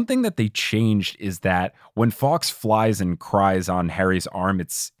one thing that they changed is that when Fawkes flies and cries on Harry's arm,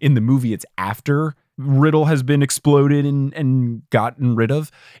 it's in the movie, it's after Riddle has been exploded and gotten rid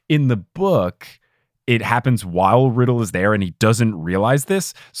of. In the book, it happens while Riddle is there and he doesn't realize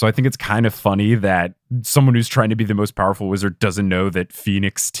this. So I think it's kind of funny that someone who's trying to be the most powerful wizard doesn't know that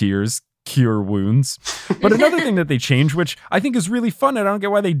Phoenix tears cure wounds. But another thing that they changed, which I think is really fun, and I don't get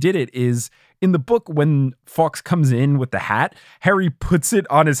why they did it, is in the book when Fawkes comes in with the hat, Harry puts it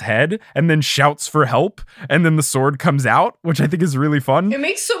on his head and then shouts for help, and then the sword comes out, which I think is really fun. It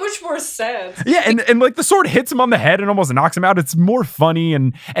makes so much more sense. Yeah, and like the sword hits him on the head and almost knocks him out. It's more funny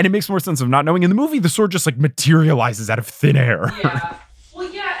and it makes more sense of not knowing. In the movie, the sword just like materializes out of thin air. Yeah.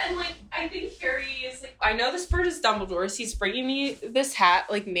 Well, yeah, and like I think Harry is like, I know this bird is Dumbledore's. He's bringing me this hat.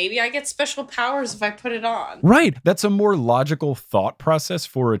 Like maybe I get special powers if I put it on. Right. That's a more logical thought process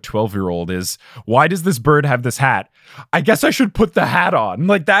for a 12-year-old is, why does this bird have this hat? I guess I should put the hat on.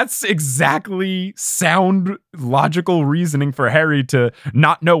 Like that's exactly sound logical reasoning for Harry to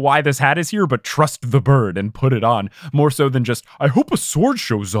not know why this hat is here, but trust the bird and put it on. More so than just, I hope a sword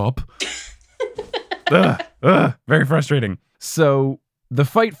shows up. Very frustrating. So the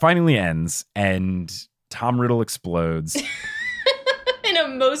fight finally ends and Tom Riddle explodes. In a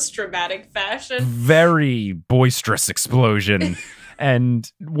most dramatic fashion. Very boisterous explosion.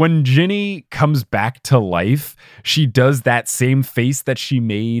 And when Ginny comes back to life, she does that same face that she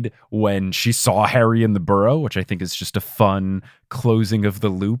made when she saw Harry in the burrow, which I think is just a fun closing of the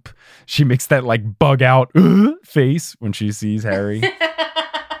loop. She makes that like bug out face when she sees Harry.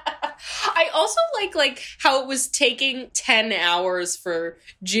 I also like how it was taking 10 hours for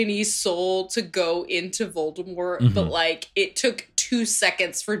Ginny's soul to go into Voldemort, but like it took 2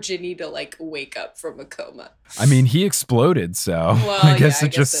 seconds for Ginny to like wake up from a coma. I mean, he exploded, so I guess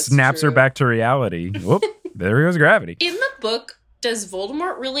it just snaps her back to reality. Whoop, there goes gravity. In the book, does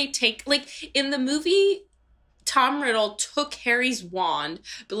Voldemort really take, like, in the movie, Tom Riddle took Harry's wand,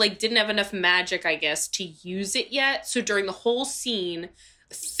 but like didn't have enough magic, I guess, to use it yet. So during the whole scene,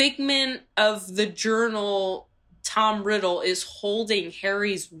 Figment of the journal, Tom Riddle, is holding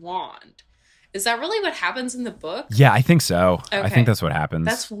Harry's wand. Is that really what happens in the book? Yeah, I think so. Okay. I think that's what happens.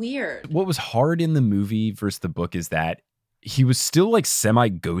 That's weird. What was hard in the movie versus the book is that he was still like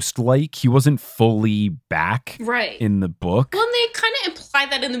semi-ghost-like. He wasn't fully back in the book. Well, and they kind of imply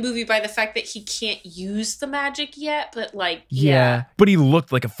that in the movie by the fact that he can't use the magic yet, but like, But he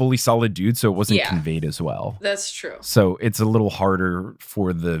looked like a fully solid dude, so it wasn't conveyed as well. That's true. So it's a little harder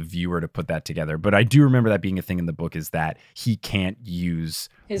for the viewer to put that together. But I do remember that being a thing in the book is that he can't use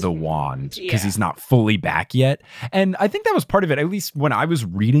the wand because he's not fully back yet. And I think that was part of it. At least when I was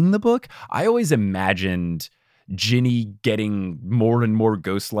reading the book, I always imagined Ginny getting more and more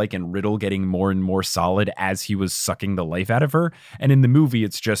ghost-like and Riddle getting more and more solid as he was sucking the life out of her. And in the movie,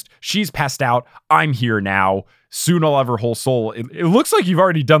 it's just, she's passed out. I'm here now. Soon I'll have her whole soul. It looks like you've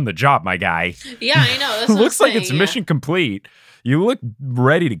already done the job, my guy. Yeah, I know. That's It what looks I'm like saying, it's mission complete. You look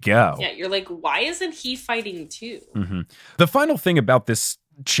ready to go. Yeah, you're like, why isn't he fighting too? The final thing about this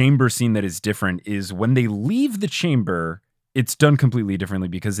chamber scene that is different is when they leave the chamber, it's done completely differently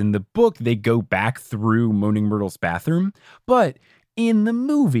because in the book, they go back through Moaning Myrtle's bathroom. But in the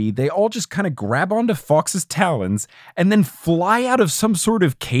movie, they all just kind of grab onto Fawkes's talons and then fly out of some sort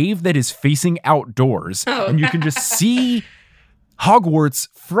of cave that is facing outdoors. And you can just see Hogwarts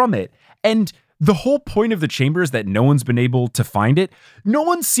from it. And the whole point of the chamber is that no one's been able to find it. No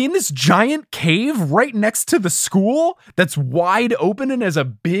one's seen this giant cave right next to the school that's wide open and has a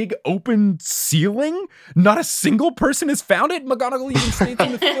big open ceiling. Not a single person has found it. McGonagall even states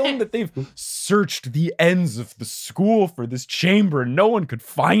in the film that they've searched the ends of the school for this chamber and no one could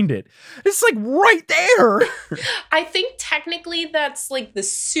find it. It's like right there. I think technically that's like the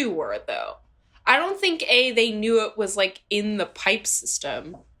sewer, though. I don't think they knew it was like in the pipe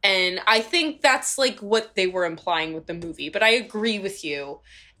system. And I think that's like what they were implying with the movie. But I agree with you.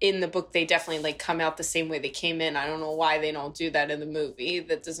 In the book, they definitely like come out the same way they came in. I don't know why they don't do that in the movie.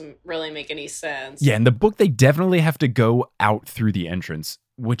 That doesn't really make any sense. Yeah, in the book, they definitely have to go out through the entrance,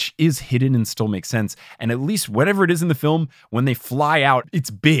 which is hidden and still makes sense. And at least whatever it is in the film, when they fly out,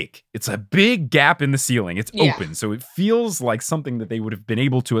 it's big. It's a big gap in the ceiling. It's open. So it feels like something that they would have been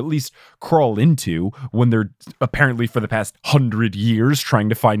able to at least crawl into when they're apparently for the past 100 years trying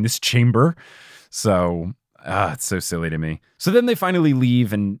to find this chamber. So it's so silly to me. So then they finally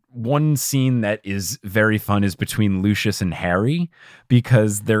leave, and one scene that is very fun is between Lucius and Harry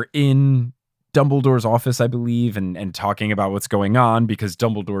because they're in Dumbledore's office, I believe, and talking about what's going on because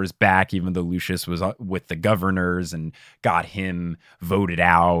Dumbledore is back, even though Lucius was with the governors and got him voted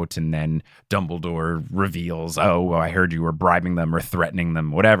out. And then Dumbledore reveals, oh, I heard you were bribing them or threatening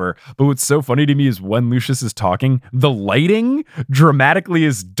them, whatever. But what's so funny to me is when Lucius is talking, the lighting dramatically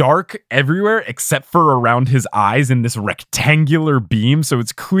is dark everywhere except for around his eyes in this rectangular beam. So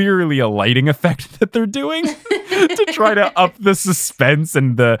it's clearly a lighting effect that they're doing to try to up the suspense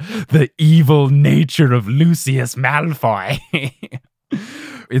and the evil nature of Lucius Malfoy.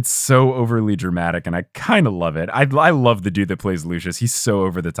 It's so overly dramatic, and I kind of love it. I love the dude that plays Lucius. He's so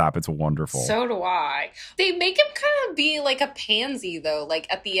over the top. It's wonderful. So do I. They make him kind of be like a pansy, though. Like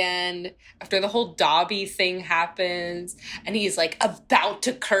at the end, after the whole Dobby thing happens, and he's like about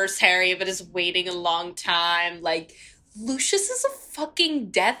to curse Harry, but is waiting a long time. Like, Lucius is a fucking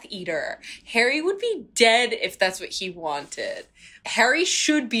Death Eater. Harry would be dead if that's what he wanted. Harry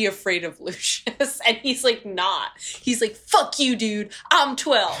should be afraid of Lucius, and he's like not. He's like, fuck you, dude. I'm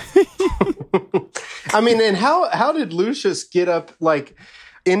 12. I mean, and how did Lucius get up, like,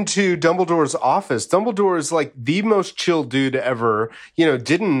 into Dumbledore's office? Dumbledore is like the most chill dude ever.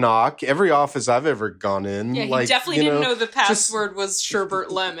 Didn't knock. Every office I've ever gone in. Yeah, he definitely didn't know the password was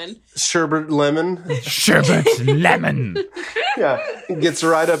Sherbert Lemon. Sherbert Lemon. Sherbert Lemon. Yeah, he gets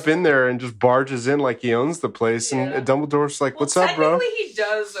right up in there and just barges in like he owns the place. And Dumbledore's like, "What's up, bro?" Technically, he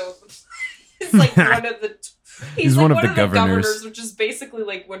does. He's like one of the He's one like of the governors. which is basically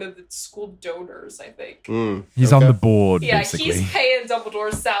like one of the school donors, I think. He's on the board, Yeah, basically. he's paying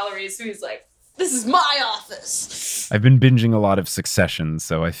Dumbledore's salary, so he's like, this is my office. I've been binging a lot of Succession,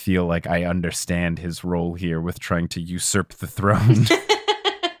 so I feel like I understand his role here with trying to usurp the throne.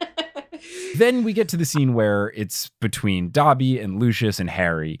 Then we get to the scene where it's between Dobby and Lucius and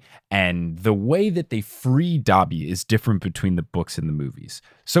Harry, and the way that they free Dobby is different between the books and the movies.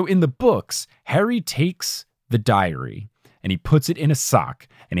 So in the books, Harry takes the diary and he puts it in a sock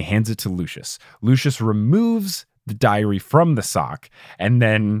and he hands it to Lucius. Lucius removes the diary from the sock and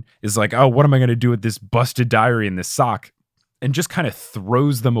then is like, oh, what am I going to do with this busted diary in this sock? And just kind of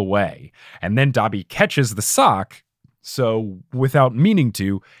throws them away. And then Dobby catches the sock. So without meaning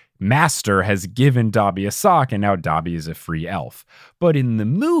to, Master has given Dobby a sock, and now Dobby is a free elf. But in the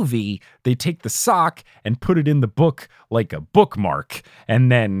movie, they take the sock and put it in the book like a bookmark,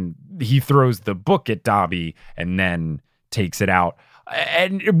 and then he throws the book at Dobby and then takes it out.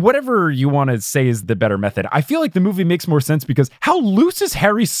 And whatever you want to say is the better method, I feel like the movie makes more sense because how loose is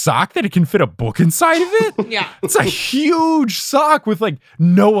Harry's sock that it can fit a book inside of it? Yeah. It's a huge sock with like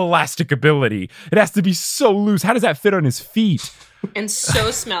no elastic ability. It has to be so loose. How does that fit on his feet? And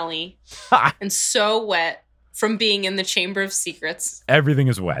so smelly and so wet from being in the Chamber of Secrets. Everything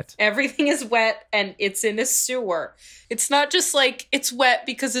is wet. Everything is wet and it's in a sewer. It's not just like it's wet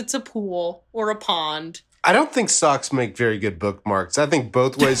because it's a pool or a pond. I don't think socks make very good bookmarks. I think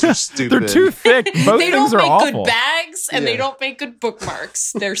both ways are stupid. They're too thick. Both They things don't are make awful. good bags and they Yeah. don't make good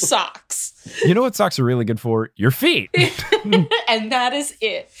bookmarks. They're socks. You know what socks are really good for? Your feet. And that is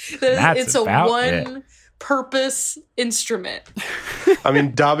it. That's It's a about one purpose instrument. I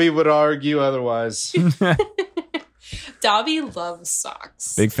mean, Dobby would argue otherwise. Dobby loves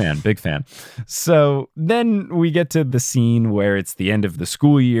socks. Big fan. So then we get to the scene where it's the end of the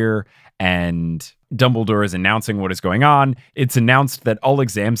school year and Dumbledore is announcing what is going on. It's announced that all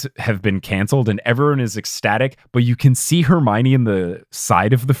exams have been canceled and everyone is ecstatic, but you can see Hermione in the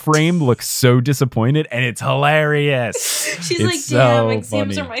side of the frame look so disappointed, and it's hilarious. She's It's like, so damn,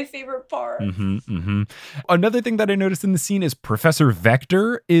 exams funny. are my favorite part. Another thing that I noticed in the scene is Professor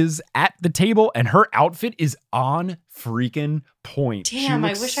Vector is at the table and her outfit is on freaking point. Damn, she I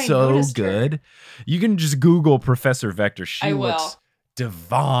looks wish I so noticed her. good. You can just Google Professor Vector. She I will. looks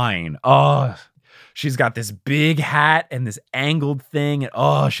divine. Oh, she's got this big hat and this angled thing. And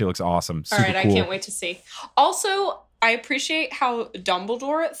oh, she looks awesome. All Super right, cool. I can't wait to see. Also, I appreciate how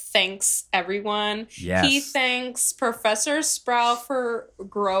Dumbledore thanks everyone. Yes. He thanks Professor Sprout for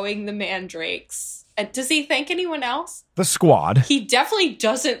growing the mandrakes. And does he thank anyone else? The squad. He definitely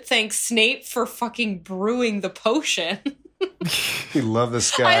doesn't thank Snape for fucking brewing the potion. You love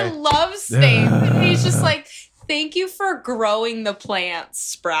this guy. I love Snape. He's just like, thank you for growing the plants,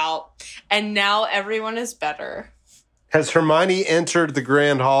 Sprout. And now everyone is better. Has Hermione entered the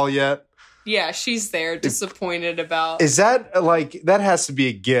Grand Hall yet? Yeah, she's there, disappointed about. Is that like, that has to be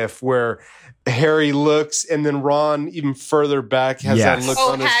a gif where Harry looks and then Ron even further back has Yes. that look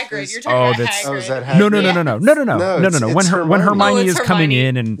Oh, on his Hagrid. face? You're talking about that's- Hagrid. Oh, is that No, Hagrid? Yeah. No. it's When Hermione Oh, it's is coming Hermione.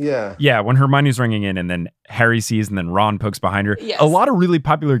 in and Yeah. when Hermione's ringing in and then Harry sees and then Ron pokes behind her. Yes. A lot of really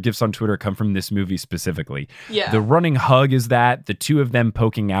popular gifs on Twitter come from this movie specifically. Yeah. The running hug is that. The two of them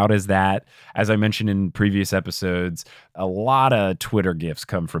poking out is that. As I mentioned in previous episodes, a lot of Twitter gifs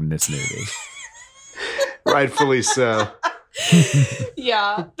come from this movie. Rightfully so.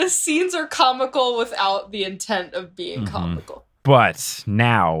 Yeah, the scenes are comical without the intent of being comical. But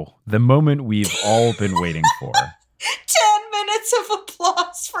now, the moment we've all been waiting for. 10 minutes of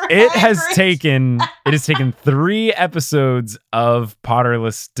applause for It has Hagrid. taken 3 episodes of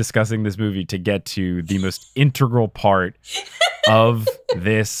Potterless discussing this movie to get to the most integral part of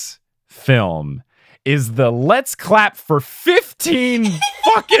this film. Is the let's clap for 15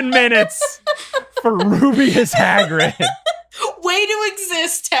 fucking minutes for Ruby as Hagrid. Way to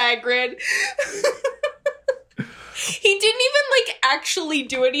exist, Hagrid. He didn't even actually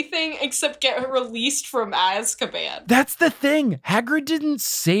do anything except get released from Azkaban. That's the thing. Hagrid didn't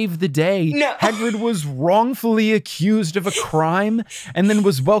save the day. No. Hagrid was wrongfully accused of a crime and then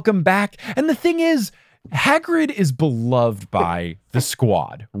was welcomed back. And the thing is, Hagrid is beloved by the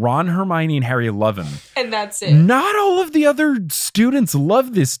squad. Ron, Hermione, and Harry love him. And that's it. Not all of the other students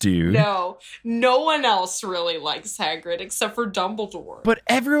love this dude. No one else really likes Hagrid except for Dumbledore. But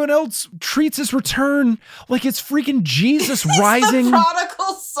everyone else treats his return like it's freaking Jesus rising. The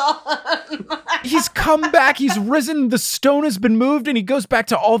prodigal son. He's come back. He's risen. The stone has been moved, and he goes back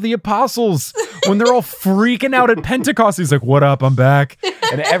to all the apostles when they're all freaking out at Pentecost. He's like, "What up? I'm back,"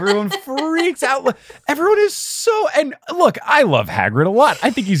 and everyone freaks freaks out. Everyone is so, and look, I love Hagrid a lot.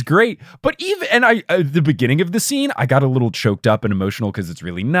 I think he's great. But even, and at the beginning of the scene, I got a little choked up and emotional because it's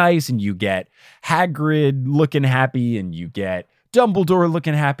really nice. And you get Hagrid looking happy, and you get Dumbledore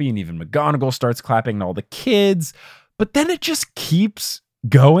looking happy, and even McGonagall starts clapping, and all the kids. But then it just keeps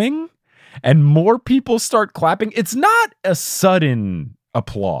going, and more people start clapping. It's not a sudden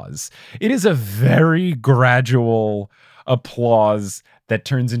applause. It is a very gradual applause that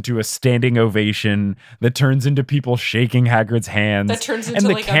turns into a standing ovation, that turns into people shaking Hagrid's hands. That turns into and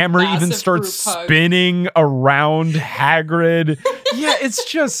the like camera a even starts group hug. spinning around Hagrid. Yeah, it's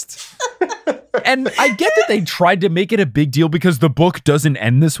just... And I get that they tried to make it a big deal because the book doesn't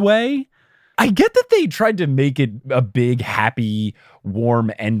end this way. I get that they tried to make it a big, happy,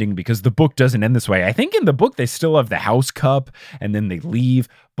 warm ending because the book doesn't end this way. I think in the book they still have the house cup and then they leave,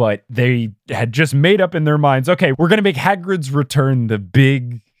 but they had just made up in their minds, okay, we're going to make Hagrid's return the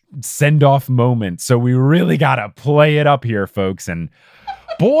big send-off moment. So we really got to play it up here, folks. And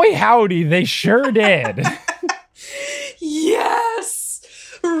boy, howdy, they sure did. Yes!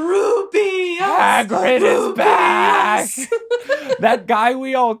 Ruby! Hagrid is back! That guy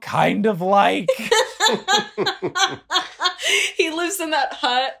we all kind of like. He lives in that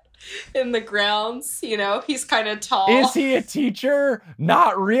hut in the grounds, you know, he's kind of tall. Is he a teacher?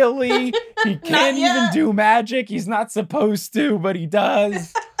 Not really. He can't even do magic. He's not supposed to, but he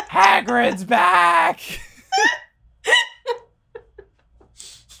does. Hagrid's back!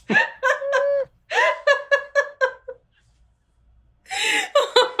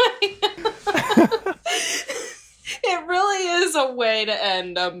 It really is a way to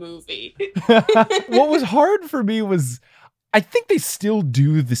end a movie. What was hard for me was, I think they still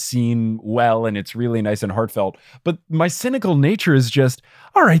do the scene well and it's really nice and heartfelt, but my cynical nature is just,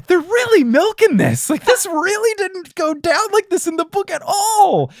 all right, they're really milking this. Like, this really didn't go down like this in the book at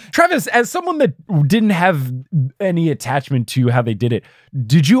all. Travis, as someone that didn't have any attachment to how they did it,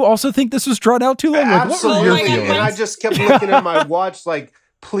 did you also think this was drawn out too long? Like, Absolutely. what were your feelings? And I just kept looking at my watch like,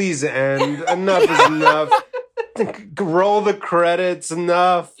 please end. Enough is enough. Roll the credits.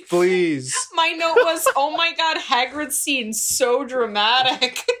 Enough, please. My note was, oh my god, Hagrid's scene so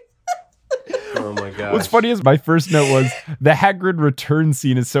dramatic. Oh my god. What's funny is my first note was, the Hagrid return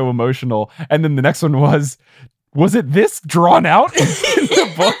scene is so emotional. And then the next one was it this drawn out in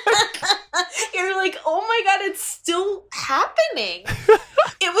the book? You're like, oh my god, it's still happening.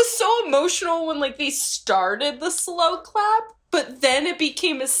 It was so emotional when like they started the slow clap. But then it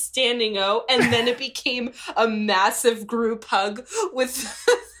became a standing O, and then it became a massive group hug with...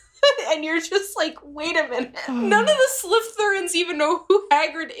 and you're just like, wait a minute. None of the Slytherins even know who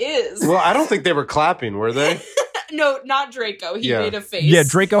Hagrid is. Well, I don't think they were clapping, were they? No, not Draco. He made a face. Yeah,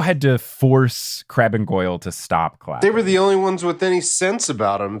 Draco had to force Crabbe and Goyle to stop clapping. They were the only ones with any sense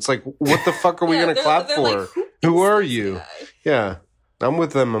about them. It's like, what the fuck are we going to clap for? Like, who are you? Guy? Yeah, I'm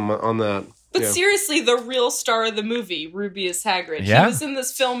with them on that. But seriously, the real star of the movie, Rubius Hagrid. Yeah. He was in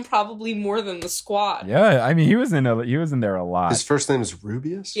this film probably more than the squad. Yeah, I mean, he was in there a lot. His first name is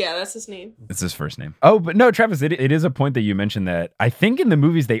Rubius? Yeah, that's his name. It's his first name. Oh, but no, Travis, it is a point that you mentioned that I think in the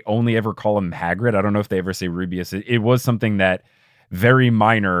movies they only ever call him Hagrid. I don't know if they ever say Rubius. It was something that very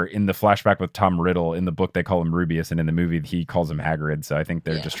minor in the flashback with Tom Riddle. In the book, they call him Rubius, and in the movie, he calls him Hagrid. So I think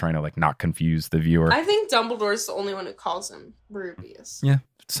they're just trying to like not confuse the viewer. I think Dumbledore's the only one who calls him Rubius. Yeah.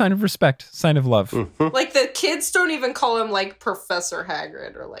 Sign of respect, sign of love. Mm-hmm. Like the kids don't even call him like Professor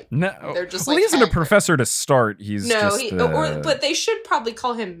Hagrid or like no. They're just well, like he isn't Hagrid. a professor to start. He's but they should probably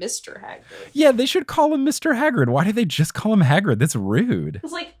call him Mr. Hagrid. Yeah, they should call him Mr. Hagrid. Why do they just call him Hagrid? That's rude.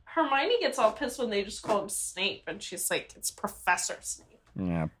 It's like Hermione gets all pissed when they just call him Snape, and she's like, "It's Professor Snape."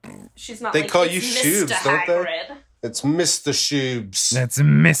 Yeah, she's not. They like, call it's you Mr. Shoobs, don't they? Hagrid. It's Mr. Shoobs. That's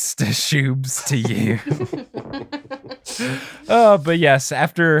Mr. Shoobs to you. But yes,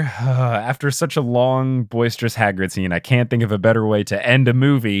 after such a long, boisterous Hagrid scene, I can't think of a better way to end a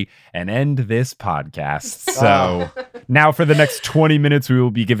movie and end this podcast. So now for the next 20 minutes, we will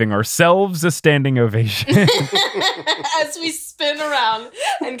be giving ourselves a standing ovation. As we spin around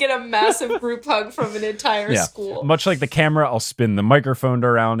and get a massive group hug from an entire school. Much like the camera, I'll spin the microphone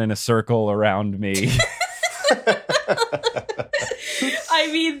around in a circle around me.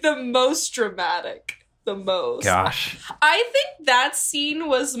 I mean, the most dramatic. The most. Gosh. I think that scene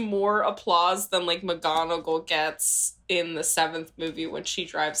was more applause than like McGonagall gets in the 7th movie when she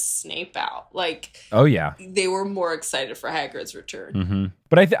drives Snape out. Like, oh yeah, they were more excited for Hagrid's return. Mm-hmm.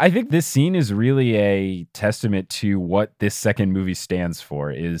 But I think this scene is really a testament to what this second movie stands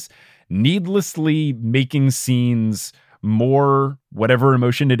for, is needlessly making scenes more whatever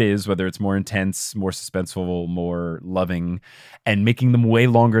emotion it is, whether it's more intense, more suspenseful, more loving, and making them way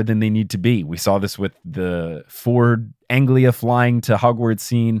longer than they need to be. We saw this with the Ford Anglia flying to Hogwarts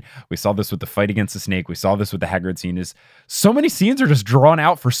scene. We saw this with the fight against the snake. We saw this with the Hagrid scene. Is so many scenes are just drawn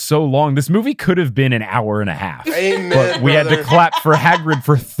out for so long. This movie could have been an hour and a half. Amen, but we had to clap for Hagrid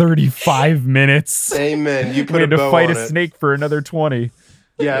for 35 minutes. Amen. You put we had a to bow fight on a it. snake for another 20.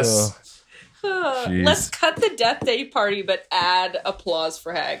 Yes. Jeez. Let's cut the Death Day party, but add applause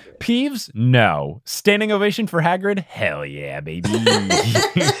for Hagrid. Peeves? No. Standing ovation for Hagrid? Hell yeah, baby.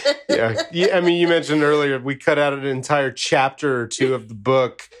 I mean, you mentioned earlier we cut out an entire chapter or two of the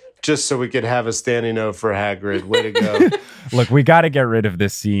book just so we could have a standing O for Hagrid. Way to go. Look, we got to get rid of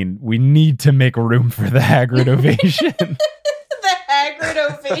this scene. We need to make room for the Hagrid ovation. The Hagrid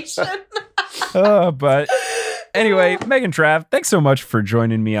ovation. But anyway, Megan Trav, thanks so much for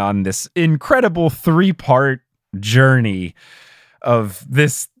joining me on this incredible 3-part journey of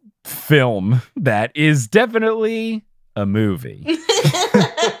this film that is definitely a movie.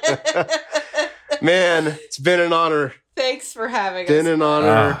 Man, it's been an honor. Thanks for having Been us. an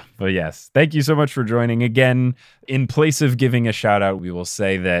honor. But yes, thank you so much for joining. Again, in place of giving a shout out, we will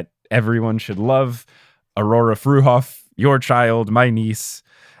say that everyone should love Aurora Fruehauf, your child, my niece,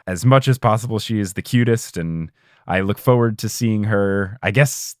 as much as possible. She is the cutest, and I look forward to seeing her, I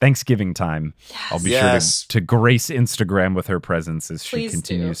guess, Thanksgiving time. I'll be sure to grace Instagram with her presence as Please she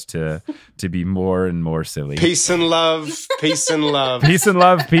continues to be more and more silly. Peace and love. Peace and love. Peace and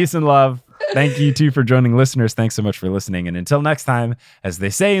love. Peace and love. Thank you, too, for joining. Listeners, thanks so much for listening. And until next time, as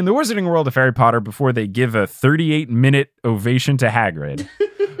they say in the Wizarding World of Harry Potter before they give a 38-minute ovation to Hagrid,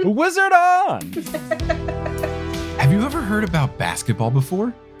 Wizard on! Have you ever heard about basketball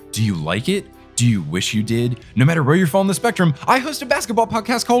before? Do you like it? Do you wish you did? No matter where you fall on the spectrum, I host a basketball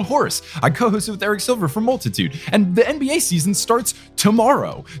podcast called Horse. I co-host it with Eric Silver from Multitude, and the NBA season starts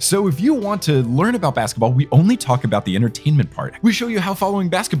tomorrow. So if you want to learn about basketball, we only talk about the entertainment part. We show you how following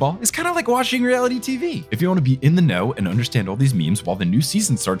basketball is kind of like watching reality TV. If you want to be in the know and understand all these memes while the new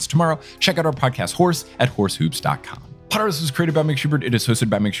season starts tomorrow, check out our podcast Horse at horsehoops.com. Potterless was created by Mick Schubert. It is hosted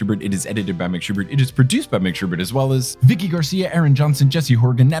by Mick Schubert. It is edited by Mick Schubert. It is produced by Mick Schubert, as well as Vicky Garcia, Aaron Johnson, Jesse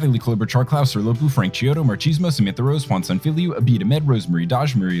Horgan, Natalie Klobuchar, Klaus Serlopu, Frank Chiodo, Marchismo, Samantha Rose, Juan Sanfiliu, Abid Ahmed, Rosemary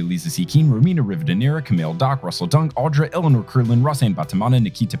Dodge, Maria Lisa C. Keen, Romina Rivadeneira, Camille Dock, Russell Dunk, Audra, Eleanor Curlin, Rosanne Batamana,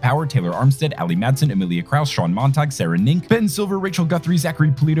 Nikita Power, Taylor Armstead, Ali Madsen, Amelia Krause, Sean Montag, Sarah Nink, Ben Silver, Rachel Guthrie,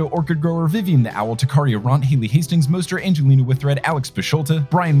 Zachary Polito, Orchid Grower, Vivian the Owl, Takaria Ront, Haley Hastings, Moster, Angelina Withred, Alex Bisholta,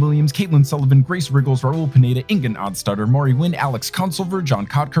 Brian Williams, Caitlin Sullivan, Grace Riggles, Raul Pineda, Ingen Odstarter, Maury Wynn, Alex Consulver, John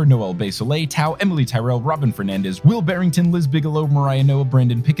Kotker, Noel Baysoleil, Tao, Emily Tyrell, Robin Fernandez, Will Barrington, Liz Bigelow, Mariah Noah,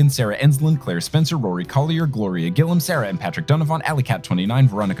 Brandon Pickens, Sarah Ensland, Claire Spencer, Rory Collier, Gloria Gillum, Sarah and Patrick Donovan, Alicat29,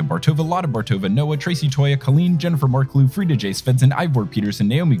 Veronica Bartova, Lotta Bartova, Noah, Tracy Toya, Colleen, Jennifer Marklew, Frida J. Svensson, Ivor Peterson,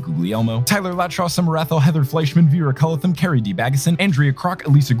 Naomi Guglielmo, Tyler Latshaw, Summer Athel, Heather Fleischman, Vera Cullitham, Carrie D. Baggeson, Andrea Kroc,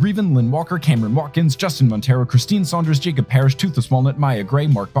 Elisa Grieven, Lynn Walker, Cameron Watkins, Justin Montero, Christine Saunders, Jacob Parrish, Toothless Walnut, Maya Gray,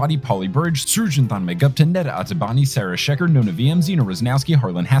 Mark Body, Polly Burge, Surjan Than Megupta, Neda Atabani, Sarah Shecker, Nona VM, Zena Rosnowski,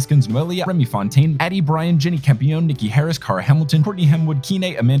 Harlan Haskins, Noelia, Remy Fontaine, Addie Bryan, Jenny Campione, Nikki Harris, Cara Hamilton, Courtney Hemwood,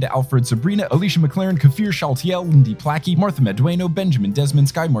 Kine, Amanda Alfred, Sabrina, Alicia McLaren, Kafir Shaltiel, Lindy Plackey, Martha Medueno, Benjamin Desmond,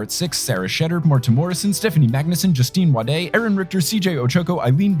 Sky Mart 6, Sarah Shedder, Marta Morrison, Stephanie Magnuson, Justine Wade, Aaron Richter, CJ Ochoko,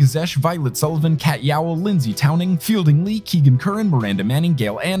 Eileen Gazesh, Violet Sullivan, Kat Yowell, Lindsay Towning, Fielding Lee, Keegan Curran, Miranda Manning,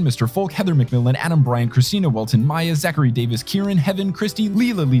 Gail Ann, Mr. Folk, Heather McMillan, Adam Bryan, Christina Welton, Maya, Zachary Davis, Kieran, Heaven, Christy,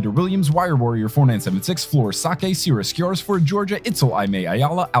 Leela Leader Williams, Wire Warrior 4976, Floor Sake, Sierra Skjarsford, Georgia, Itzel Aime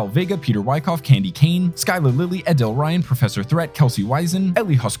Ayala, Al Vega, Peter Wyckoff, Candy Kane, Skylar Lilly, Edel Ryan, Professor Threat, Kelsey Wiesen,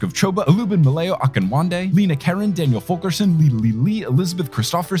 Ellie Husk of Choba, Alubin Maleo Akanwande, Lena Karen, Daniel Fulkerson, Lee, Elizabeth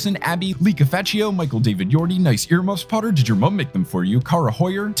Christofferson, Abby, Lika Faccio, Michael David Yordi, Nice Earmuffs Potter, did your mom make them for you? Cara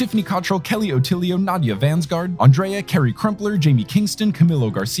Hoyer, Tiffany Cottrell, Kelly Otilio, Nadia Vansgard, Andrea, Carrie Crumpler, Jamie Kingston,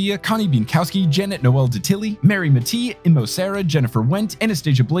 Camilo Garcia, Connie Bienkowski, Janet Noel Detilly, Mary Matee, Imo Sarah, Jennifer Wendt,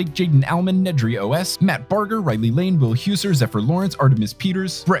 Anastasia Blake, Jaden Alman, Nedry OS, Matt Barger, Riley Lane, Will Huser, Zephyr Lawrence, Artemis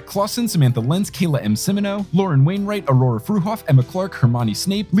Peters, Brett Clausen, Samantha Lenz, Kayla M. Simino, Lauren Wainwright, Aurora Fruehauf, Emma Clark, Hermione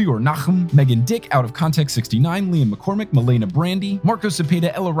Snape, Leor Nachum, Megan Dick, Out of Context 69, Liam McCormick, Malena Brandy, Marco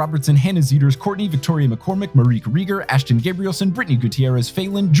Cepeda, Ella Robertson, Hannah Zeters, Courtney, Victoria McCormick, Marique Rieger, Ashton Gabrielson, Brittany Gutierrez,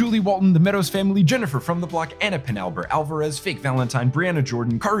 Phelan, Julie Walton, The Meadows Family, Jennifer from the Block, Anna Penalber, Alvarez, Fake Valentine, Brianna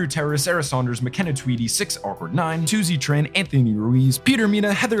Jordan, Karu Terra, Sarah Saunders, McKenna Tweedy, 6 Awkward 9, Susie Tran, Anthony Ruiz, Peter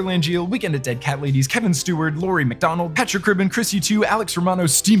Mina, Heather Langiel, Weekend at Dead Cat Ladies, Kevin Stewart, Lori McDonald, Patrick Ribbon, Chrissy 2, Alex Romano,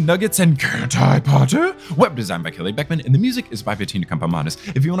 Steam Nuggets, and Can't I Potter? Web design by Kelly Beckman, and the music is by Bettina Campamanes.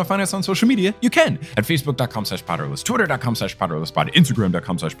 If you want to find us on social media, you can at facebook.com/Potterless, twitter.com/PotterlessPod,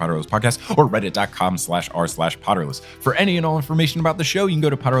 instagram.com/PotterlessPodcast, or reddit.com/r/Potterless. For any and all information about the show, you can go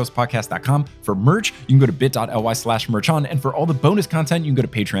to PotterlessPodcast.com. For merch, you can go to bit.ly/merchon, and for all the bonus content, you can go to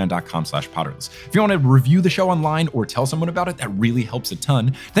patreon.com/Potterless. If you want to review the show online or tell someone about it, that really helps a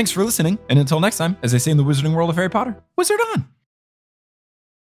ton. Thanks for listening, and until next time, as they say in the Wizarding World of Harry Potter, Wizard on!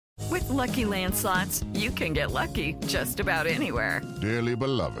 With Lucky Land Slots, you can get lucky just about anywhere. Dearly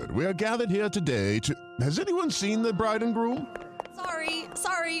beloved, we are gathered here today to... Has anyone seen the bride and groom?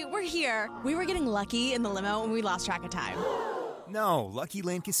 Sorry, we're here. We were getting lucky in the limo and we lost track of time. No, Lucky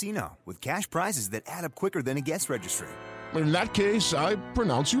Land Casino, with cash prizes that add up quicker than a guest registry. In that case, I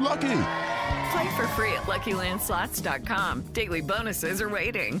pronounce you lucky. Play for free at LuckyLandSlots.com. Daily bonuses are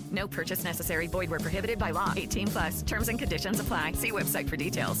waiting. No purchase necessary. Void where prohibited by law. 18+. Terms and conditions apply. See website for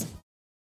details.